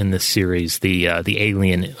baddies in this series, the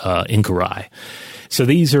alien Inkarai. So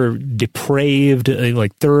these are depraved,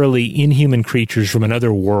 like thoroughly inhuman creatures from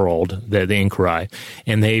another world, the Inquiry,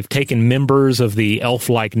 and they've taken members of the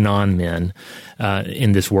elf-like non-men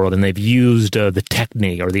in this world, and they've used the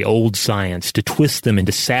techne, or the old science, to twist them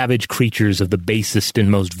into savage creatures of the basest and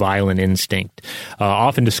most violent instinct,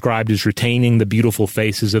 often described as retaining the beautiful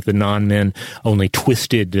faces of the non-men, only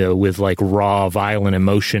twisted with like raw, violent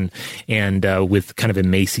emotion and with kind of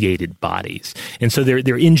emaciated bodies. And so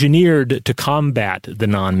they're engineered to combat the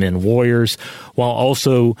non-men warriors while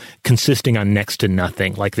also consisting on next to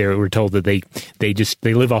nothing. Like we're told that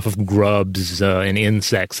they live off of grubs and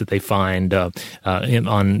insects that they find as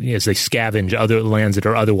they scavenge other lands that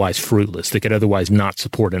are otherwise fruitless, that could otherwise not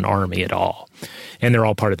support an army at all. And they're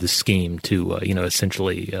all part of the scheme to,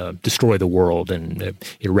 essentially destroy the world and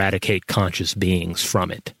eradicate conscious beings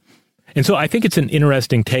from it. And so I think it's an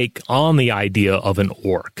interesting take on the idea of an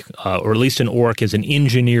orc, or at least an orc as an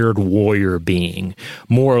engineered warrior being,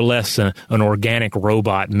 more or less an organic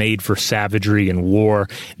robot made for savagery and war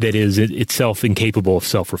that is itself incapable of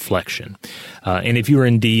self-reflection. And if you are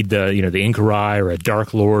indeed the Inquiry or a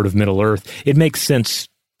Dark Lord of Middle-earth, it makes sense,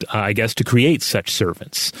 I guess, to create such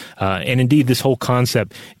servants. And indeed, this whole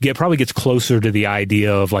concept probably gets closer to the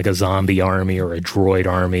idea of like a zombie army or a droid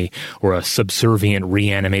army or a subservient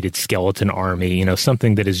reanimated skeleton army,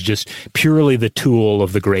 something that is just purely the tool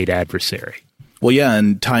of the great adversary. Well, yeah,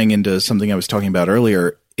 and tying into something I was talking about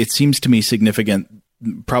earlier, it seems to me significant,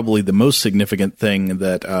 probably the most significant thing,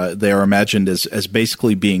 that they are imagined as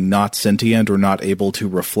basically being not sentient or not able to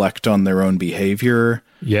reflect on their own behavior.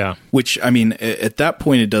 Yeah. Which, I mean, at that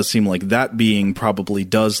point, it does seem like that being probably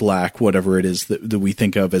does lack whatever it is that we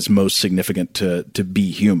think of as most significant to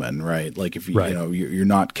be human, right? Like if you're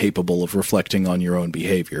not capable of reflecting on your own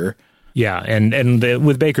behavior. Yeah, and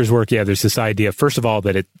with Baker's work, there's this idea, first of all,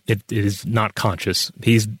 that it is not conscious.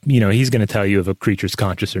 He's going to tell you if a creature's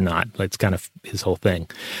conscious or not. That's kind of his whole thing.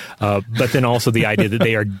 But then also the idea that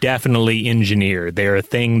they are definitely engineered. They're a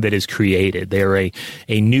thing that is created. They're a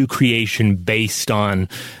new creation based on,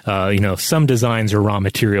 some designs or raw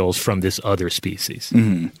materials from this other species.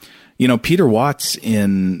 Mm-hmm. Peter Watts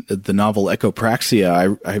in the novel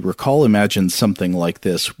Echopraxia, I recall imagined something like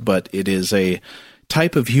this, but it is a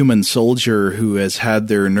type of human soldier who has had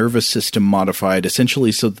their nervous system modified essentially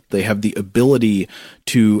so that they have the ability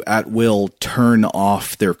to at will turn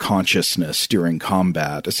off their consciousness during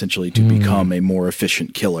combat, essentially to become a more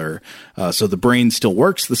efficient killer. So the brain still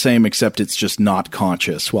works the same, except it's just not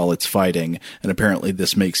conscious while it's fighting. And apparently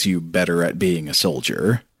this makes you better at being a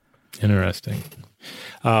soldier. Interesting.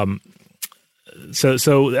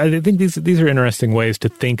 So I think these are interesting ways to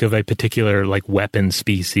think of a particular like weapon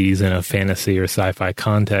species in a fantasy or sci-fi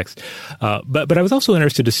context. But I was also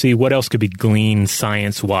interested to see what else could be gleaned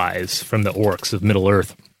science-wise from the orcs of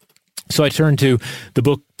Middle-earth. So I turned to the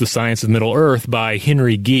book The Science of Middle-earth by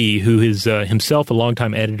Henry Gee, who is himself a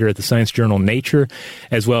longtime editor at the science journal Nature,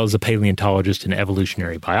 as well as a paleontologist and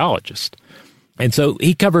evolutionary biologist. And so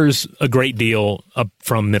he covers a great deal up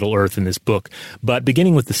from Middle-earth in this book. But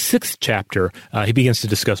beginning with the 6th chapter, he begins to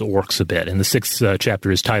discuss orcs a bit. And the 6th chapter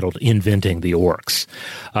is titled Inventing the Orcs.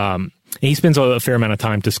 He spends a fair amount of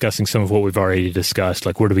time discussing some of what we've already discussed,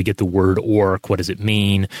 like where do we get the word orc, what does it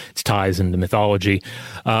mean, its ties into mythology.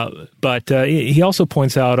 But he also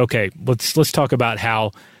points out, okay, let's talk about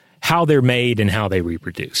how they're made and how they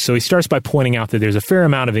reproduce. So he starts by pointing out that there's a fair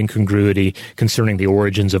amount of incongruity concerning the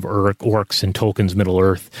origins of orcs in Tolkien's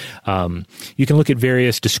Middle-earth. You can look at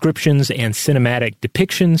various descriptions and cinematic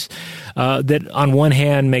depictions that on one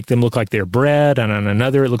hand make them look like they're bred, and on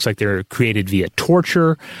another it looks like they're created via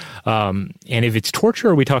torture. And if it's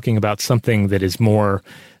torture, are we talking about something that is more...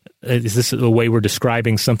 Is this a way we're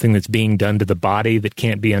describing something that's being done to the body that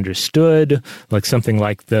can't be understood, like something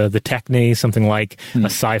like the techne, something like a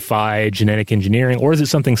sci-fi genetic engineering, or is it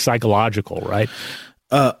something psychological, right?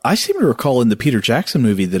 I seem to recall in the Peter Jackson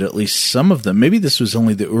movie that at least some of them, maybe this was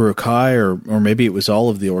only the Uruk-hai or maybe it was all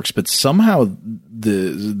of the orcs, but somehow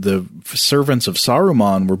the servants of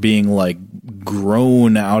Saruman were being like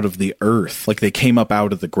grown out of the earth, like they came up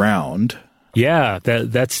out of the ground. Yeah,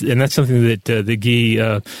 that's something that the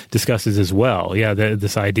Gee discusses as well. Yeah,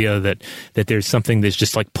 this idea that there's something that's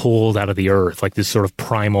just like pulled out of the earth, like this sort of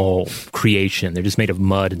primal creation. They're just made of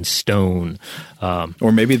mud and stone.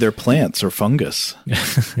 Or maybe they're plants or fungus.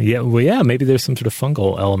 Yeah, maybe there's some sort of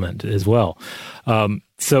fungal element as well.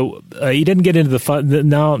 So he didn't get into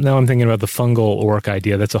now I'm thinking about the fungal orc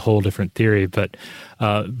idea. That's a whole different theory. But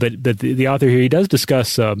the author here, he does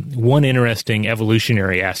discuss one interesting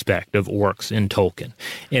evolutionary aspect of orcs in Tolkien.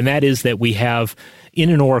 And that is that we have in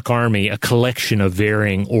an orc army a collection of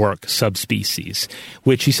varying orc subspecies,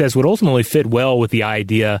 which he says would ultimately fit well with the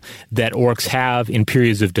idea that orcs have, in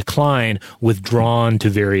periods of decline, withdrawn to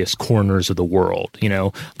various corners of the world. You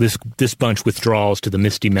know, this bunch withdraws to the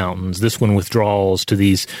Misty Mountains, this one withdraws to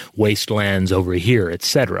these wastelands over here,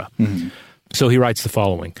 etc. Mm-hmm. So he writes the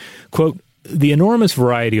following, quote, "The enormous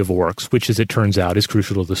variety of orcs, which, as it turns out, is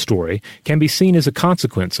crucial to the story, can be seen as a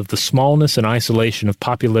consequence of the smallness and isolation of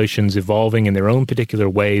populations evolving in their own particular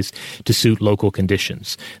ways to suit local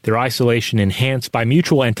conditions, their isolation enhanced by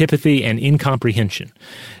mutual antipathy and incomprehension.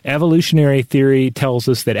 Evolutionary theory tells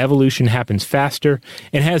us that evolution happens faster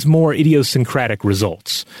and has more idiosyncratic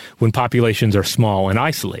results when populations are small and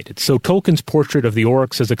isolated. So Tolkien's portrait of the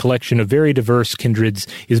orcs as a collection of very diverse kindreds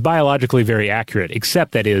is biologically very accurate,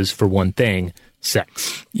 except, that is, for one thing,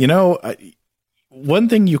 sex." You know, one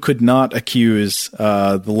thing you could not accuse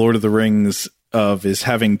The Lord of the Rings of is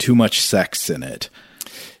having too much sex in it.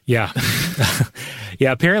 Yeah.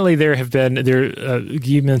 Yeah, apparently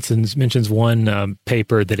Guy mentions one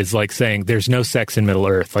paper that is like saying there's no sex in Middle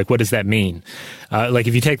Earth. Like, what does that mean? Like,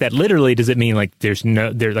 if you take that literally, does it mean like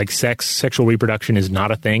sexual reproduction is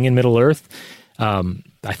not a thing in Middle Earth?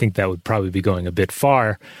 I think that would probably be going a bit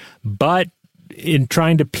far. But in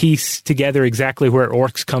trying to piece together exactly where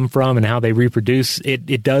orcs come from and how they reproduce,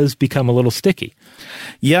 it does become a little sticky.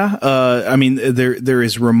 Yeah, I mean, there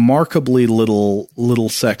is remarkably little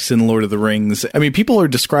sex in Lord of the Rings. I mean, people are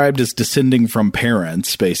described as descending from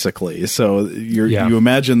parents, basically. So you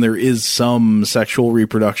imagine there is some sexual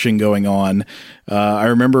reproduction going on. I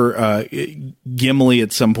remember Gimli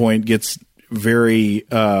at some point gets very,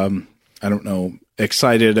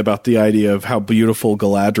 excited about the idea of how beautiful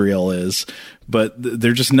Galadriel is, but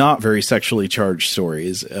they're just not very sexually charged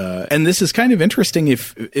stories. And this is kind of interesting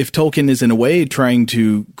if Tolkien is in a way trying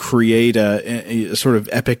to create a sort of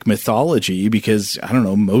epic mythology, because, I don't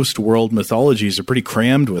know, most world mythologies are pretty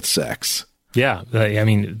crammed with sex. Yeah, I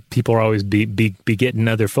mean, people are always begetting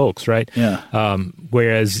other folks, right? Yeah.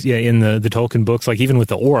 Whereas in the Tolkien books, like even with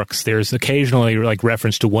the orcs, there's occasionally like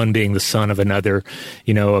reference to one being the son of another,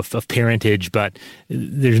 you know, of parentage, but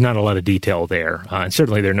there's not a lot of detail there. And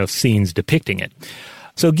certainly there are no scenes depicting it.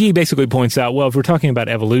 So Guy basically points out, well, if we're talking about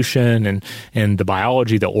evolution and the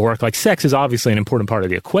biology of the orc, like sex is obviously an important part of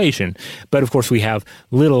the equation, but of course we have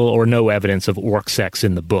little or no evidence of orc sex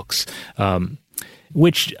in the books,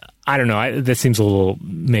 which, I don't know, that seems a little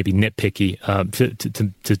maybe nitpicky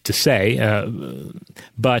to say,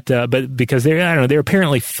 but because there are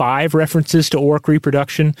apparently 5 references to orc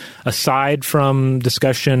reproduction aside from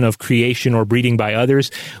discussion of creation or breeding by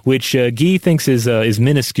others, which Guy thinks is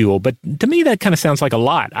minuscule. But to me, that kind of sounds like a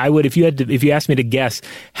lot. I would, if you asked me to guess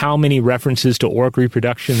how many references to orc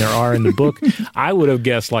reproduction there are in the book, I would have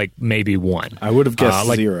guessed like maybe 1. I would have guessed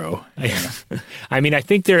 0. I mean, I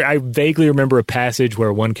think I vaguely remember a passage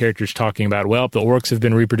where one character's talking about, well, the orcs have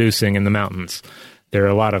been reproducing in the mountains. There are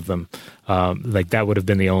a lot of them. Like that would have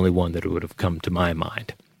been the only one that would have come to my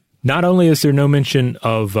mind. Not only is there no mention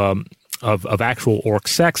of actual orc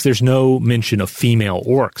sex, there's no mention of female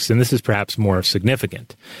orcs, and this is perhaps more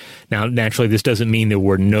significant. Now, naturally, this doesn't mean there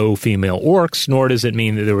were no female orcs, nor does it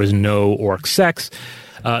mean that there was no orc sex.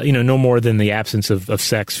 No more than the absence of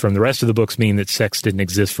sex from the rest of the books mean that sex didn't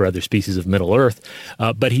exist for other species of Middle Earth.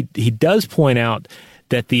 But he does point out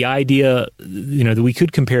that the idea, that we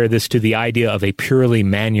could compare this to the idea of a purely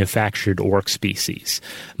manufactured orc species,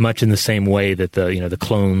 much in the same way that the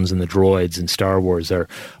clones and the droids in Star Wars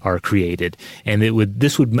are created, and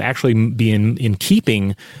this would actually be in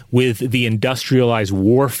keeping with the industrialized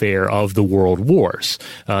warfare of the world wars,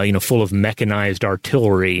 full of mechanized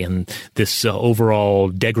artillery and this overall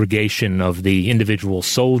degradation of the individual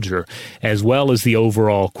soldier, as well as the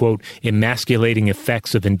overall, quote, emasculating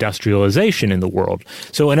effects of industrialization in the world.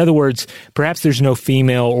 So in other words, perhaps there's no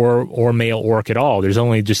female or male orc at all. There's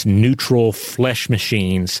only just neutral flesh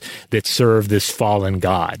machines that serve this fallen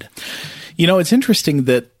god. It's interesting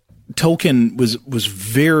that Tolkien was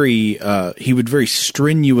very he would very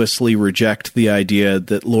strenuously reject the idea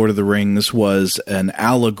that Lord of the Rings was an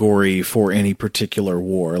allegory for any particular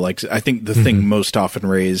war. Like, I think the thing most often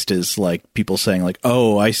raised is like people saying like,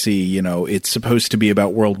 oh, I see, it's supposed to be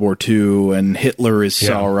about World War II and Hitler is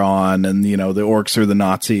Sauron and, the orcs are the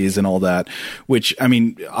Nazis and all that, which, I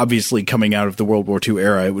mean, obviously coming out of the World War II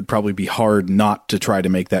era, it would probably be hard not to try to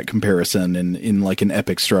make that comparison in like an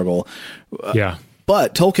epic struggle. Yeah.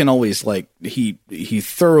 But Tolkien always, he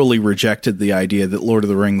thoroughly rejected the idea that Lord of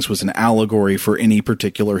the Rings was an allegory for any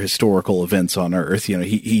particular historical events on Earth.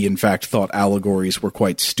 He in fact thought allegories were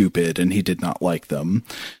quite stupid and he did not like them.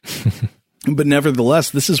 But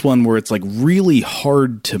nevertheless, this is one where it's like really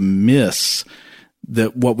hard to miss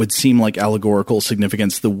what would seem like allegorical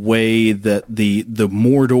significance, the way that the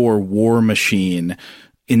Mordor war machine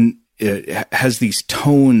has these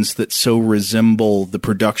tones that so resemble the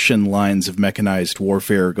production lines of mechanized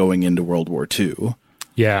warfare going into World War II.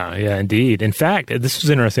 Yeah, indeed. In fact, this was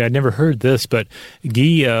interesting. I'd never heard this, but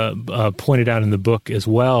Guy pointed out in the book as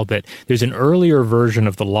well that there's an earlier version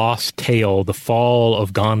of the lost tale, The Fall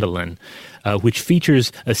of Gondolin, which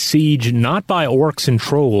features a siege not by orcs and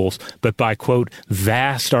trolls, but by, quote,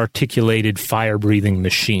 vast articulated fire-breathing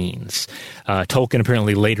machines. Tolkien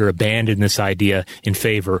apparently later abandoned this idea in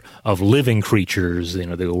favor of living creatures, the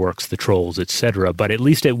orcs, the trolls, etc. But at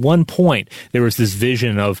least at one point, there was this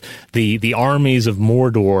vision of the armies of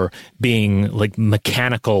Mordor being like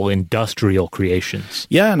mechanical, industrial creations.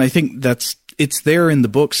 Yeah, and I think it's there in the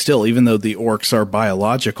book still, even though the orcs are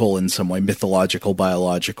biological in some way, mythological,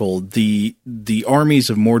 biological. The armies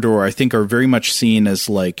of Mordor, I think, are very much seen as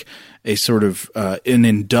like a sort of an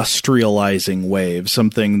industrializing wave,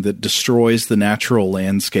 something that destroys the natural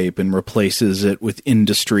landscape and replaces it with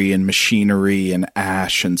industry and machinery and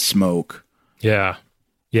ash and smoke. Yeah.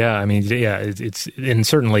 Yeah, I mean, it's and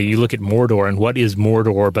certainly you look at Mordor, and what is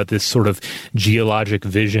Mordor but this sort of geologic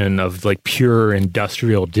vision of like pure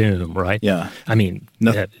industrial doom, right? Yeah, I mean,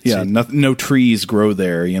 no trees grow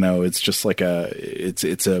there. It's just like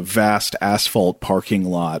it's a vast asphalt parking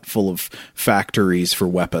lot full of factories for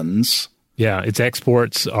weapons. Yeah, its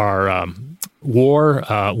exports are war,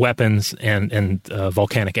 weapons, and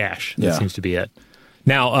volcanic ash. That seems to be it.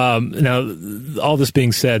 Now, all this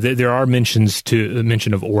being said, there are mention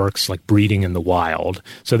of orcs like breeding in the wild,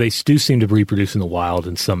 so they do seem to reproduce in the wild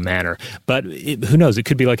in some manner. But who knows? It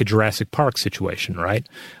could be like a Jurassic Park situation, right?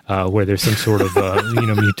 Where there's some sort of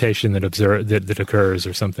mutation that occurs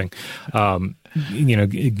or something.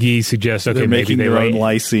 Guy suggests they're making their own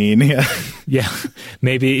lysine. Yeah,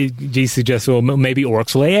 maybe Guy suggests maybe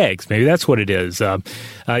orcs lay eggs. Maybe that's what it is.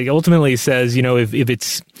 Ultimately, he says if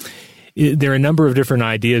it's there are a number of different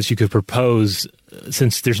ideas you could propose,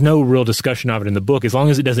 since there's no real discussion of it in the book. As long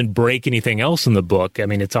as it doesn't break anything else in the book, I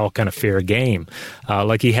mean, it's all kind of fair game.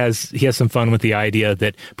 Like he has some fun with the idea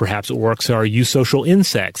that perhaps orcs are eusocial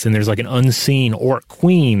insects, and there's like an unseen orc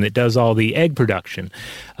queen that does all the egg production.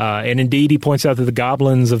 And indeed, he points out that the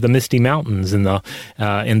goblins of the Misty Mountains and the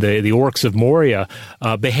orcs of Moria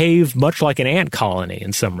behave much like an ant colony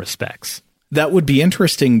in some respects. That would be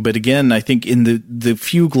interesting, but again, I think in the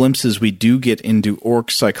few glimpses we do get into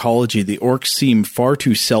orc psychology, the orcs seem far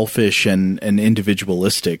too selfish and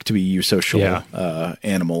individualistic to be eusocial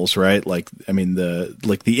animals, right? Like, I mean,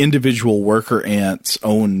 the individual worker ant's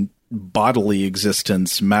own bodily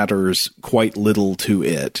existence matters quite little to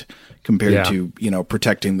it compared to,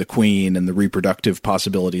 protecting the queen and the reproductive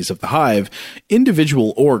possibilities of the hive.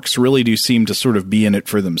 Individual orcs really do seem to sort of be in it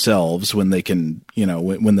for themselves when they can,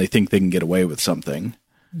 when they think they can get away with something.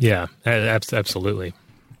 Yeah, absolutely.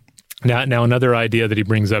 Now, another idea that he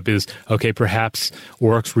brings up is, okay, perhaps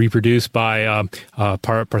orcs reproduce by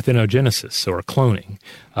parthenogenesis or cloning.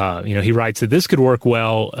 He writes that this could work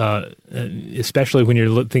well, especially when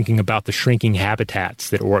you're thinking about the shrinking habitats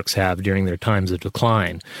that orcs have during their times of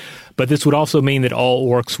decline. But this would also mean that all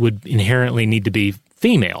orcs would inherently need to be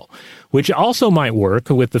female, which also might work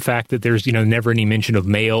with the fact that there's, never any mention of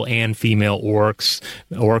male and female orcs.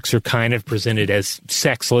 Orcs are kind of presented as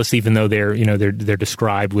sexless, even though they're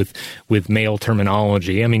described with male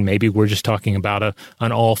terminology. I mean, maybe we're just talking about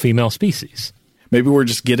an all-female species. Maybe we're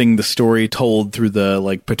just getting the story told through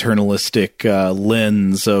the paternalistic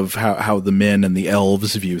lens of how the men and the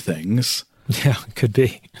elves view things. Yeah, it could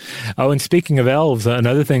be. Oh, and speaking of elves,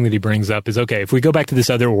 another thing that he brings up is, okay, if we go back to this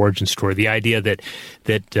other origin story, the idea that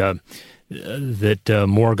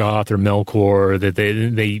Morgoth or Melkor, that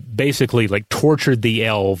they basically tortured the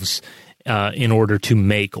elves in order to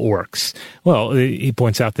make orcs. Well, he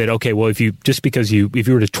points out that, okay, well, if you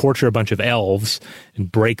were to torture a bunch of elves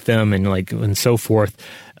and break them and so forth,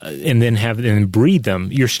 and then breed them,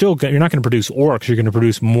 you're not going to produce orcs. You're going to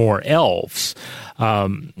produce more elves.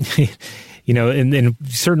 And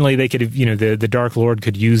certainly they could have, the Dark Lord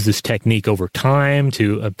could use this technique over time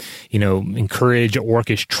to, encourage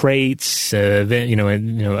orcish traits,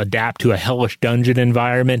 adapt to a hellish dungeon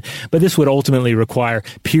environment. But this would ultimately require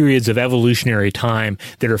periods of evolutionary time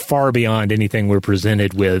that are far beyond anything we're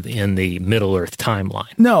presented with in the Middle-earth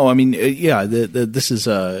timeline. No, I mean, this is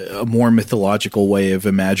a more mythological way of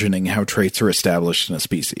imagining how traits are established in a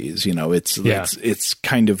species. It's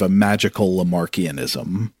kind of a magical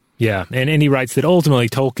Lamarckianism. Yeah, and he writes that ultimately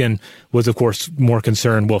Tolkien was, of course, more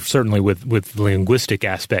concerned, well, certainly with linguistic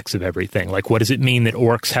aspects of everything. Like, what does it mean that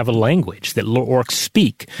orcs have a language, that orcs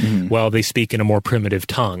speak? Well, they speak in a more primitive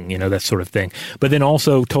tongue, that sort of thing. But then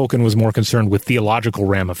also Tolkien was more concerned with theological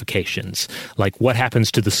ramifications, like what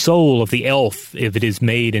happens to the soul of the elf if it is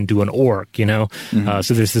made into an orc,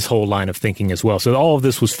 So there's this whole line of thinking as well. So all of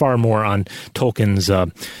this was far more on Tolkien's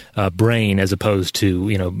brain as opposed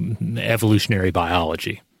to, evolutionary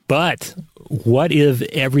biology. But what if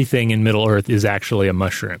everything in Middle Earth is actually a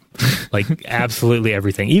mushroom? Like Absolutely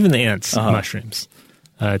everything, even the ants, mushrooms.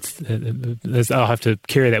 I'll have to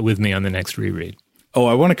carry that with me on the next reread. Oh,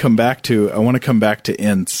 I want to come back to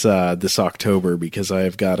Ints this October because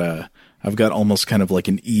I've got almost kind of like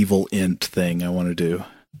an evil Int thing I want to do.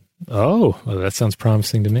 Oh, well, that sounds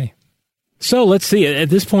promising to me. So let's see. At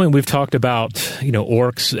this point, we've talked about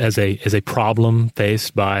orcs as a problem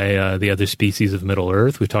faced by the other species of Middle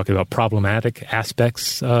Earth. We've talked about problematic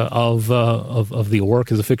aspects of the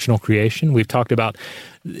orc as a fictional creation. We've talked about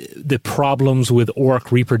the problems with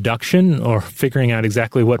orc reproduction, or figuring out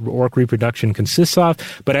exactly what orc reproduction consists of.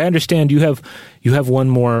 But I understand you have one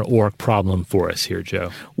more orc problem for us here, Joe.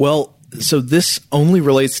 Well, so this only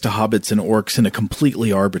relates to hobbits and orcs in a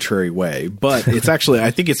completely arbitrary way, but it's actually,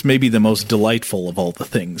 I think it's maybe the most delightful of all the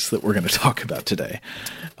things that we're going to talk about today.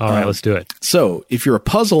 All right, let's do it. So if you're a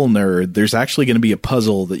puzzle nerd, there's actually going to be a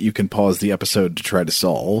puzzle that you can pause the episode to try to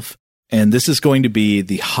solve. And this is going to be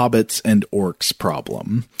the hobbits and orcs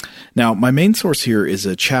problem. Now, my main source here is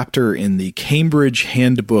a chapter in the Cambridge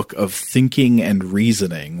Handbook of Thinking and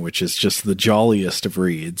Reasoning, which is just the jolliest of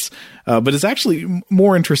reads, but it's actually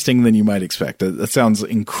more interesting than you might expect. That sounds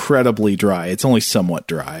incredibly dry. It's only somewhat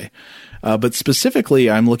dry. But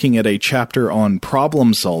specifically, I'm looking at a chapter on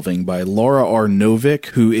problem solving by Laura R. Novick,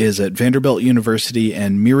 who is at Vanderbilt University,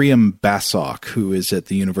 and Miriam Bassock, who is at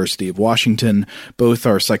the University of Washington. Both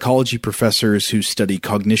are psychology professors who study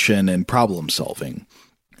cognition and problem solving.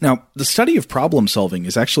 Now, the study of problem solving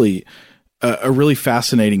is actually a really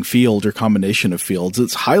fascinating field or combination of fields.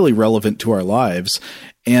 It's highly relevant to our lives.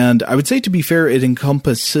 And I would say, to be fair, it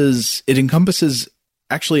encompasses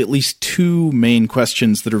actually at least two main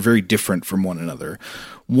questions that are very different from one another.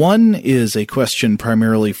 One is a question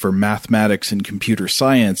primarily for mathematics and computer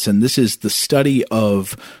science, and this is the study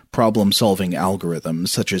of problem-solving algorithms,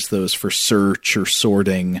 such as those for search or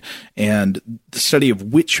sorting, and the study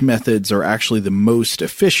of which methods are actually the most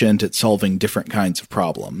efficient at solving different kinds of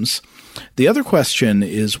problems. The other question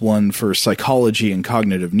is one for psychology and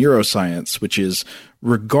cognitive neuroscience, which is,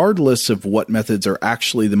 regardless of what methods are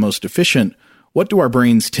actually the most efficient, what do our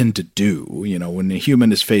brains tend to do? When a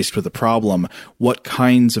human is faced with a problem, what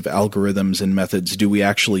kinds of algorithms and methods do we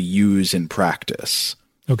actually use in practice?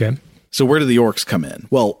 Okay. So where do the orcs come in?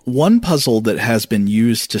 Well, one puzzle that has been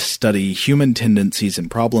used to study human tendencies in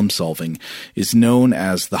problem solving is known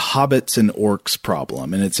as the hobbits and orcs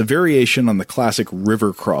problem, and it's a variation on the classic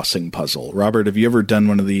river crossing puzzle. Robert, have you ever done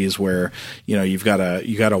one of these where, you've got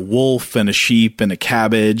a wolf and a sheep and a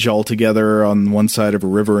cabbage all together on one side of a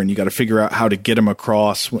river, and you got to figure out how to get them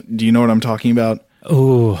across? Do you know what I'm talking about?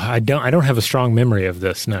 Oh, I don't have a strong memory of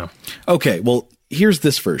this, no. Okay, well, here's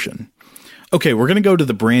this version. Okay, we're going to go to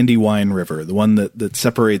the Brandywine River, the one that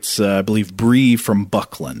separates, I believe, Bree from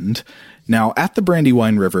Buckland. Now, at the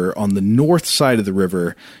Brandywine River, on the north side of the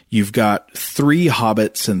river, you've got 3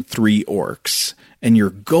 hobbits and 3 orcs, and your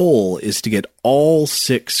goal is to get all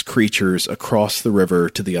 6 creatures across the river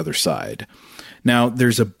to the other side. Now,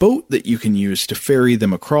 there's a boat that you can use to ferry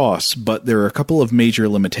them across, but there are a couple of major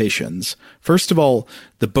limitations. First of all,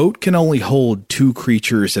 the boat can only hold 2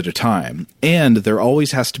 creatures at a time, and there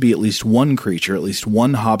always has to be at least one creature, at least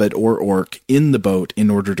one hobbit or orc, in the boat in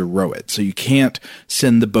order to row it. So you can't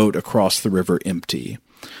send the boat across the river empty.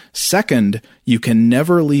 Second, you can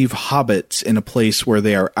never leave hobbits in a place where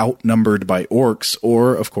they are outnumbered by orcs,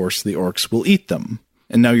 or, of course, the orcs will eat them.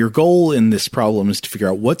 And now your goal in this problem is to figure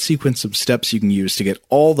out what sequence of steps you can use to get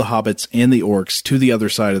all the hobbits and the orcs to the other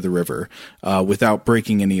side of the river without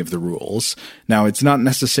breaking any of the rules. Now, it's not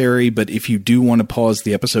necessary, but if you do want to pause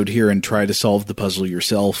the episode here and try to solve the puzzle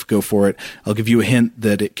yourself, go for it. I'll give you a hint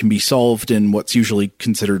that it can be solved in what's usually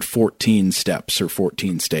considered 14 steps or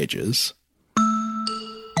 14 stages.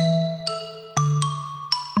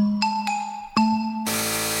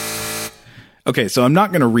 Okay, so I'm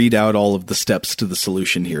not going to read out all of the steps to the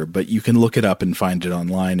solution here, but you can look it up and find it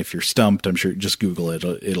online. If you're stumped, I'm sure just Google it.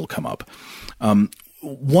 It'll come up.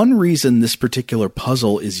 One reason this particular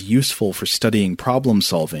puzzle is useful for studying problem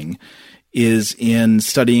solving is in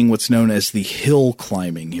studying what's known as the hill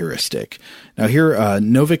climbing heuristic. Now here,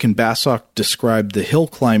 Novick and Basok described the hill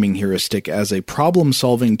climbing heuristic as a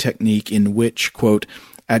problem-solving technique in which, quote,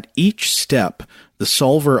 at each step, the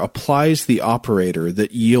solver applies the operator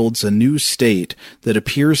that yields a new state that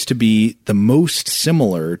appears to be the most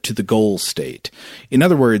similar to the goal state. In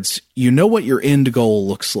other words, you know what your end goal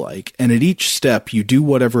looks like, and at each step you do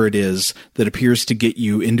whatever it is that appears to get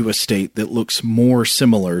you into a state that looks more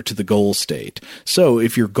similar to the goal state. So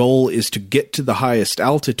if your goal is to get to the highest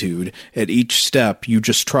altitude, at each step you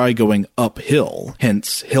just try going uphill,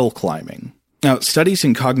 hence hill climbing. Now, studies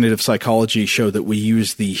in cognitive psychology show that we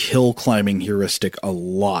use the hill climbing heuristic a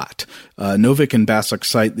lot. Novick and Basok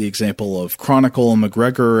cite the example of Chronicle,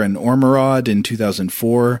 McGregor, and Ormerod in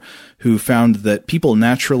 2004, who found that people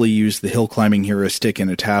naturally use the hill climbing heuristic in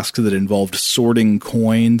a task that involved sorting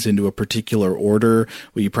coins into a particular order.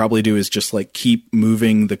 What you probably do is just like keep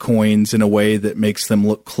moving the coins in a way that makes them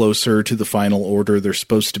look closer to the final order they're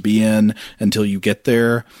supposed to be in until you get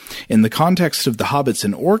there. In the context of the Hobbits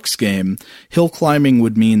and Orcs game, hill climbing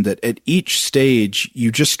would mean that at each stage,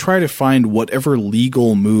 you just try to find whatever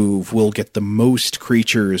legal move will get the most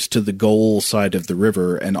creatures to the goal side of the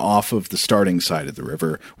river and off of the starting side of the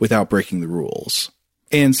river without breaking the rules.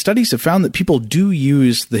 And studies have found that people do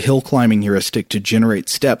use the hill climbing heuristic to generate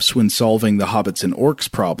steps when solving the Hobbits and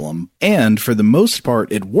Orcs problem, and for the most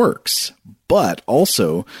part it works. But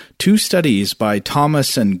also, two studies by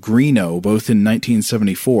Thomas and Greeno, both in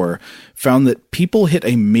 1974, found that people hit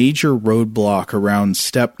a major roadblock around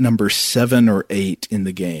step number 7 or 8 in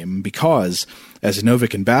the game because, as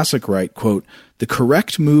Novick and Basok write, quote, the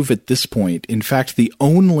correct move at this point, in fact the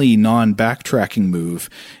only non-backtracking move,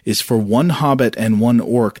 is for one hobbit and one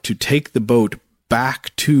orc to take the boat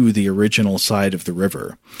back to the original side of the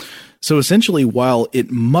river. So essentially, while it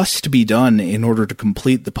must be done in order to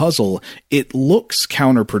complete the puzzle, it looks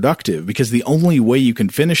counterproductive because the only way you can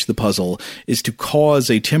finish the puzzle is to cause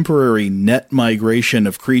a temporary net migration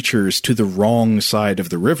of creatures to the wrong side of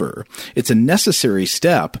the river. It's a necessary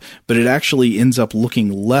step, but it actually ends up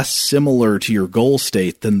looking less similar to your goal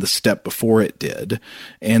state than the step before it did.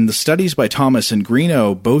 And the studies by Thomas and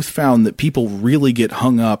Greeno both found that people really get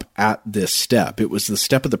hung up at this step. It was the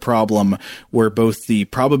step of the problem where both the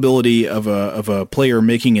probability of a player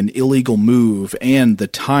making an illegal move and the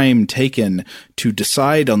time taken to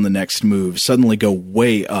decide on the next move suddenly go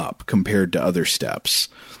way up compared to other steps.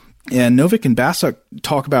 And Novick and Basok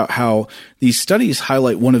talk about how these studies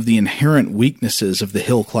highlight one of the inherent weaknesses of the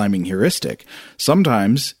hill climbing heuristic.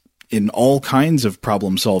 Sometimes, in all kinds of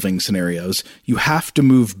problem-solving scenarios, you have to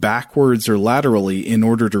move backwards or laterally in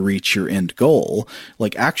order to reach your end goal.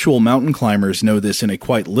 Like actual mountain climbers know this in a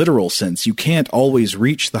quite literal sense. You can't always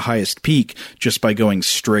reach the highest peak just by going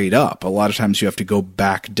straight up. A lot of times you have to go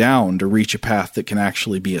back down to reach a path that can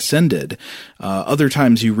actually be ascended. Other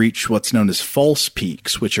times you reach what's known as false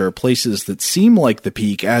peaks, which are places that seem like the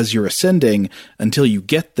peak as you're ascending until you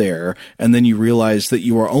get there, and then you realize that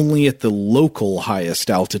you are only at the local highest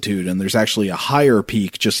altitude and there's actually a higher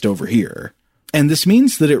peak just over here. And this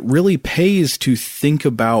means that it really pays to think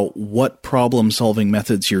about what problem-solving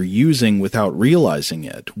methods you're using without realizing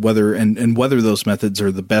it, whether those methods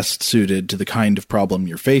are the best suited to the kind of problem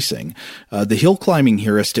you're facing. The hill climbing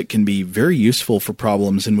heuristic can be very useful for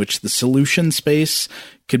problems in which the solution space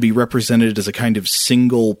could be represented as a kind of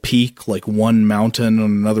single peak, like one mountain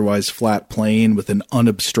on an otherwise flat plain with an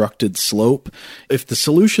unobstructed slope. If the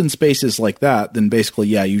solution space is like that, then basically,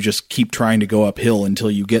 yeah, you just keep trying to go uphill until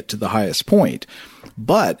you get to the highest point.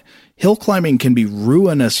 But hill climbing can be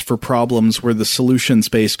ruinous for problems where the solution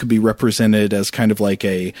space could be represented as kind of like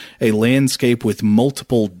a landscape with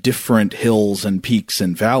multiple different hills and peaks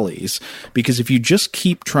and valleys. Because if you just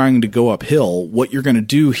keep trying to go uphill, what you're going to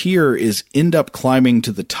do here is end up climbing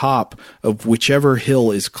to the top of whichever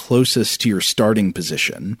hill is closest to your starting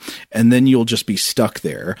position. And then you'll just be stuck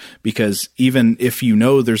there because even if you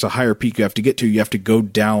know there's a higher peak you have to go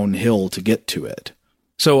downhill to get to it.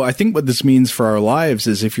 So I think what this means for our lives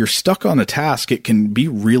is if you're stuck on a task, it can be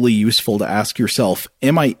really useful to ask yourself,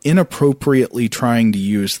 am I inappropriately trying to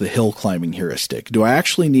use the hill climbing heuristic? Do I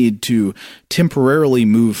actually need to temporarily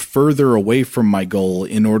move further away from my goal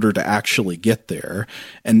in order to actually get there?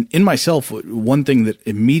 And in myself, one thing that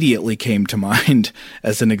immediately came to mind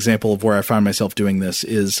as an example of where I find myself doing this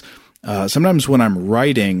is sometimes when I'm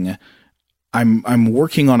writing, I'm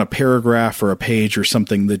working on a paragraph or a page or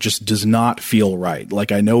something that just does not feel right.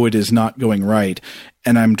 Like I know it is not going right,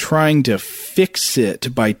 and I'm trying to fix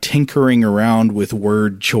it by tinkering around with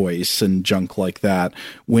word choice and junk like that,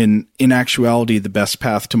 when in actuality the best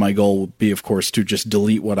path to my goal would be, of course, to just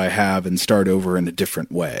delete what I have and start over in a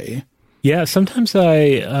different way. Yeah, sometimes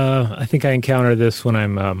I think I encounter this when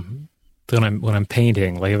I'm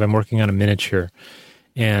painting, like if I'm working on a miniature,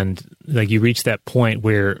 and like you reach that point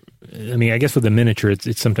where, I mean, I guess with a miniature,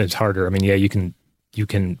 it's sometimes harder. I mean, yeah, you can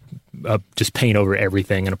just paint over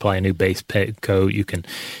everything and apply a new base coat. You can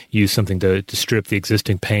use something to strip the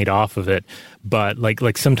existing paint off of it, but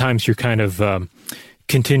like sometimes you're kind of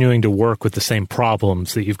continuing to work with the same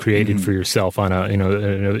problems that you've created for yourself on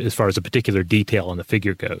as far as a particular detail on the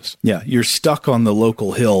figure goes. Yeah, you're stuck on the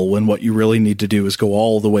local hill when what you really need to do is go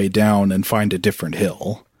all the way down and find a different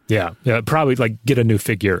hill. Yeah, probably like get a new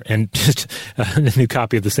figure and just a new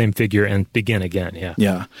copy of the same figure and begin again.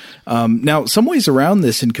 Yeah. Now, some ways around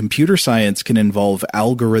this in computer science can involve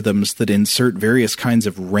algorithms that insert various kinds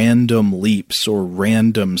of random leaps or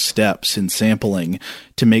random steps in sampling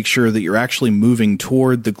to make sure that you're actually moving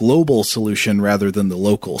toward the global solution rather than the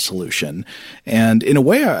local solution. And in a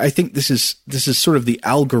way, I think this is sort of the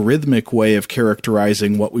algorithmic way of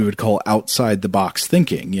characterizing what we would call outside the box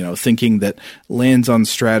thinking, thinking that lands on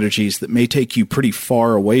strategies that may take you pretty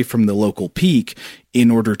far away from the local peak in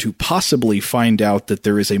order to possibly find out that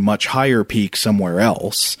there is a much higher peak somewhere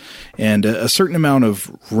else. And a certain amount of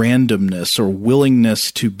randomness or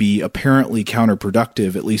willingness to be apparently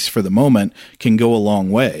counterproductive, at least for the moment, can go a long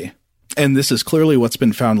way. And this is clearly what's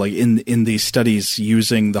been found like in these studies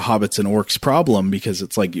using the hobbits and orcs problem, because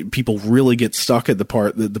it's like people really get stuck at the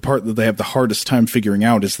part that they have the hardest time figuring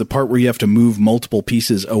out is the part where you have to move multiple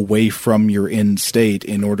pieces away from your end state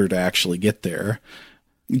in order to actually get there.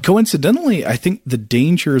 Coincidentally, I think the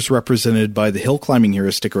dangers represented by the hill climbing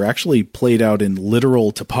heuristic are actually played out in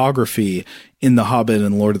literal topography in The Hobbit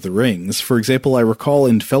and Lord of the Rings. For example, I recall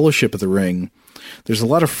in Fellowship of the Ring, there's a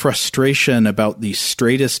lot of frustration about the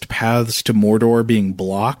straightest paths to Mordor being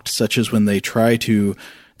blocked, such as when they try to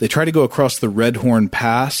go across the Redhorn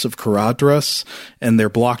Pass of Caradhras, and they're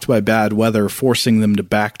blocked by bad weather, forcing them to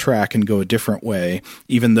backtrack and go a different way,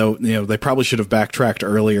 even though, they probably should have backtracked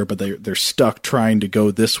earlier, but they're stuck trying to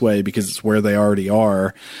go this way because it's where they already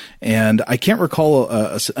are. And I can't recall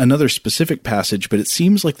another specific passage, but it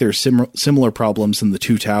seems like there are similar problems in the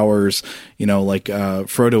Two Towers, like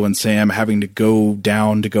Frodo and Sam having to go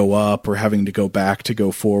down to go up, or having to go back to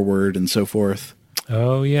go forward, and so forth.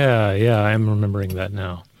 Oh, yeah, I'm remembering that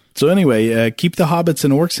now. So anyway, keep the hobbits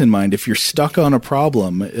and orcs in mind. If you're stuck on a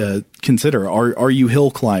problem, consider, are you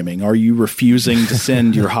hill climbing? Are you refusing to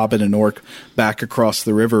send your hobbit and orc back across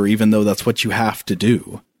the river, even though that's what you have to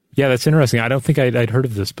do? Yeah, that's interesting. I don't think I'd heard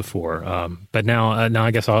of this before. But now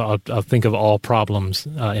I guess I'll think of all problems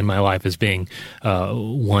in my life as being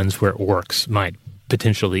ones where orcs might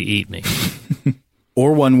potentially eat me.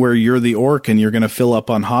 Or one where you're the orc and you're going to fill up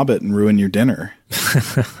on hobbit and ruin your dinner.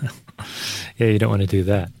 Yeah, you don't want to do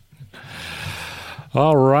that.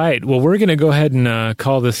 All right. Well, we're going to go ahead and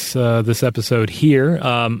call this episode here.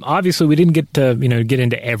 Obviously, we didn't get to get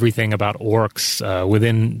into everything about orcs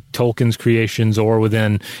within Tolkien's creations or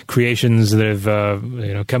within creations that have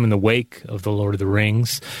come in the wake of the Lord of the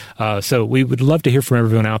Rings. So we would love to hear from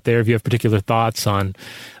everyone out there. If you have particular thoughts on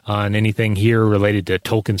anything here related to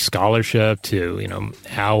Tolkien scholarship, to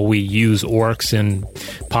how we use orcs in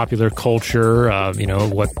popular culture,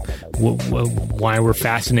 why we're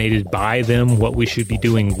fascinated by them, what we should be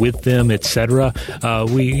doing with them, etc.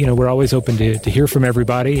 We're always open to hear from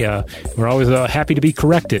everybody. We're always happy to be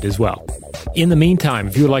corrected as well. In the meantime,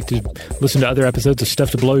 if you would like to listen to other episodes of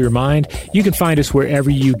Stuff to Blow Your Mind, you can find us wherever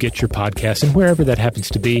you get your podcasts, and wherever that happens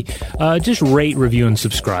to be. Just rate, review, and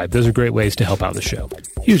subscribe. Those are great ways to help out the show.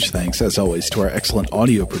 Huge thanks, as always, to our excellent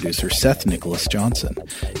audio producer, Seth Nicholas Johnson.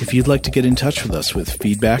 If you'd like to get in touch with us with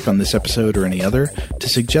feedback on this episode or any other, to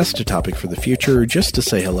suggest a topic for the future, or just to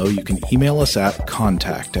say hello, you can email us at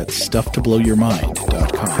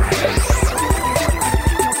contact@stufftoblowyourmind.com.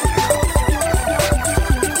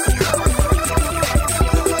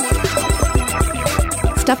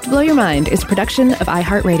 Stuff to Blow Your Mind is a production of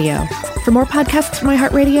iHeartRadio. For more podcasts from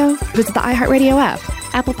iHeartRadio, visit the iHeartRadio app,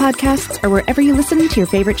 Apple Podcasts, or wherever you listen to your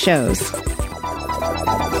favorite shows.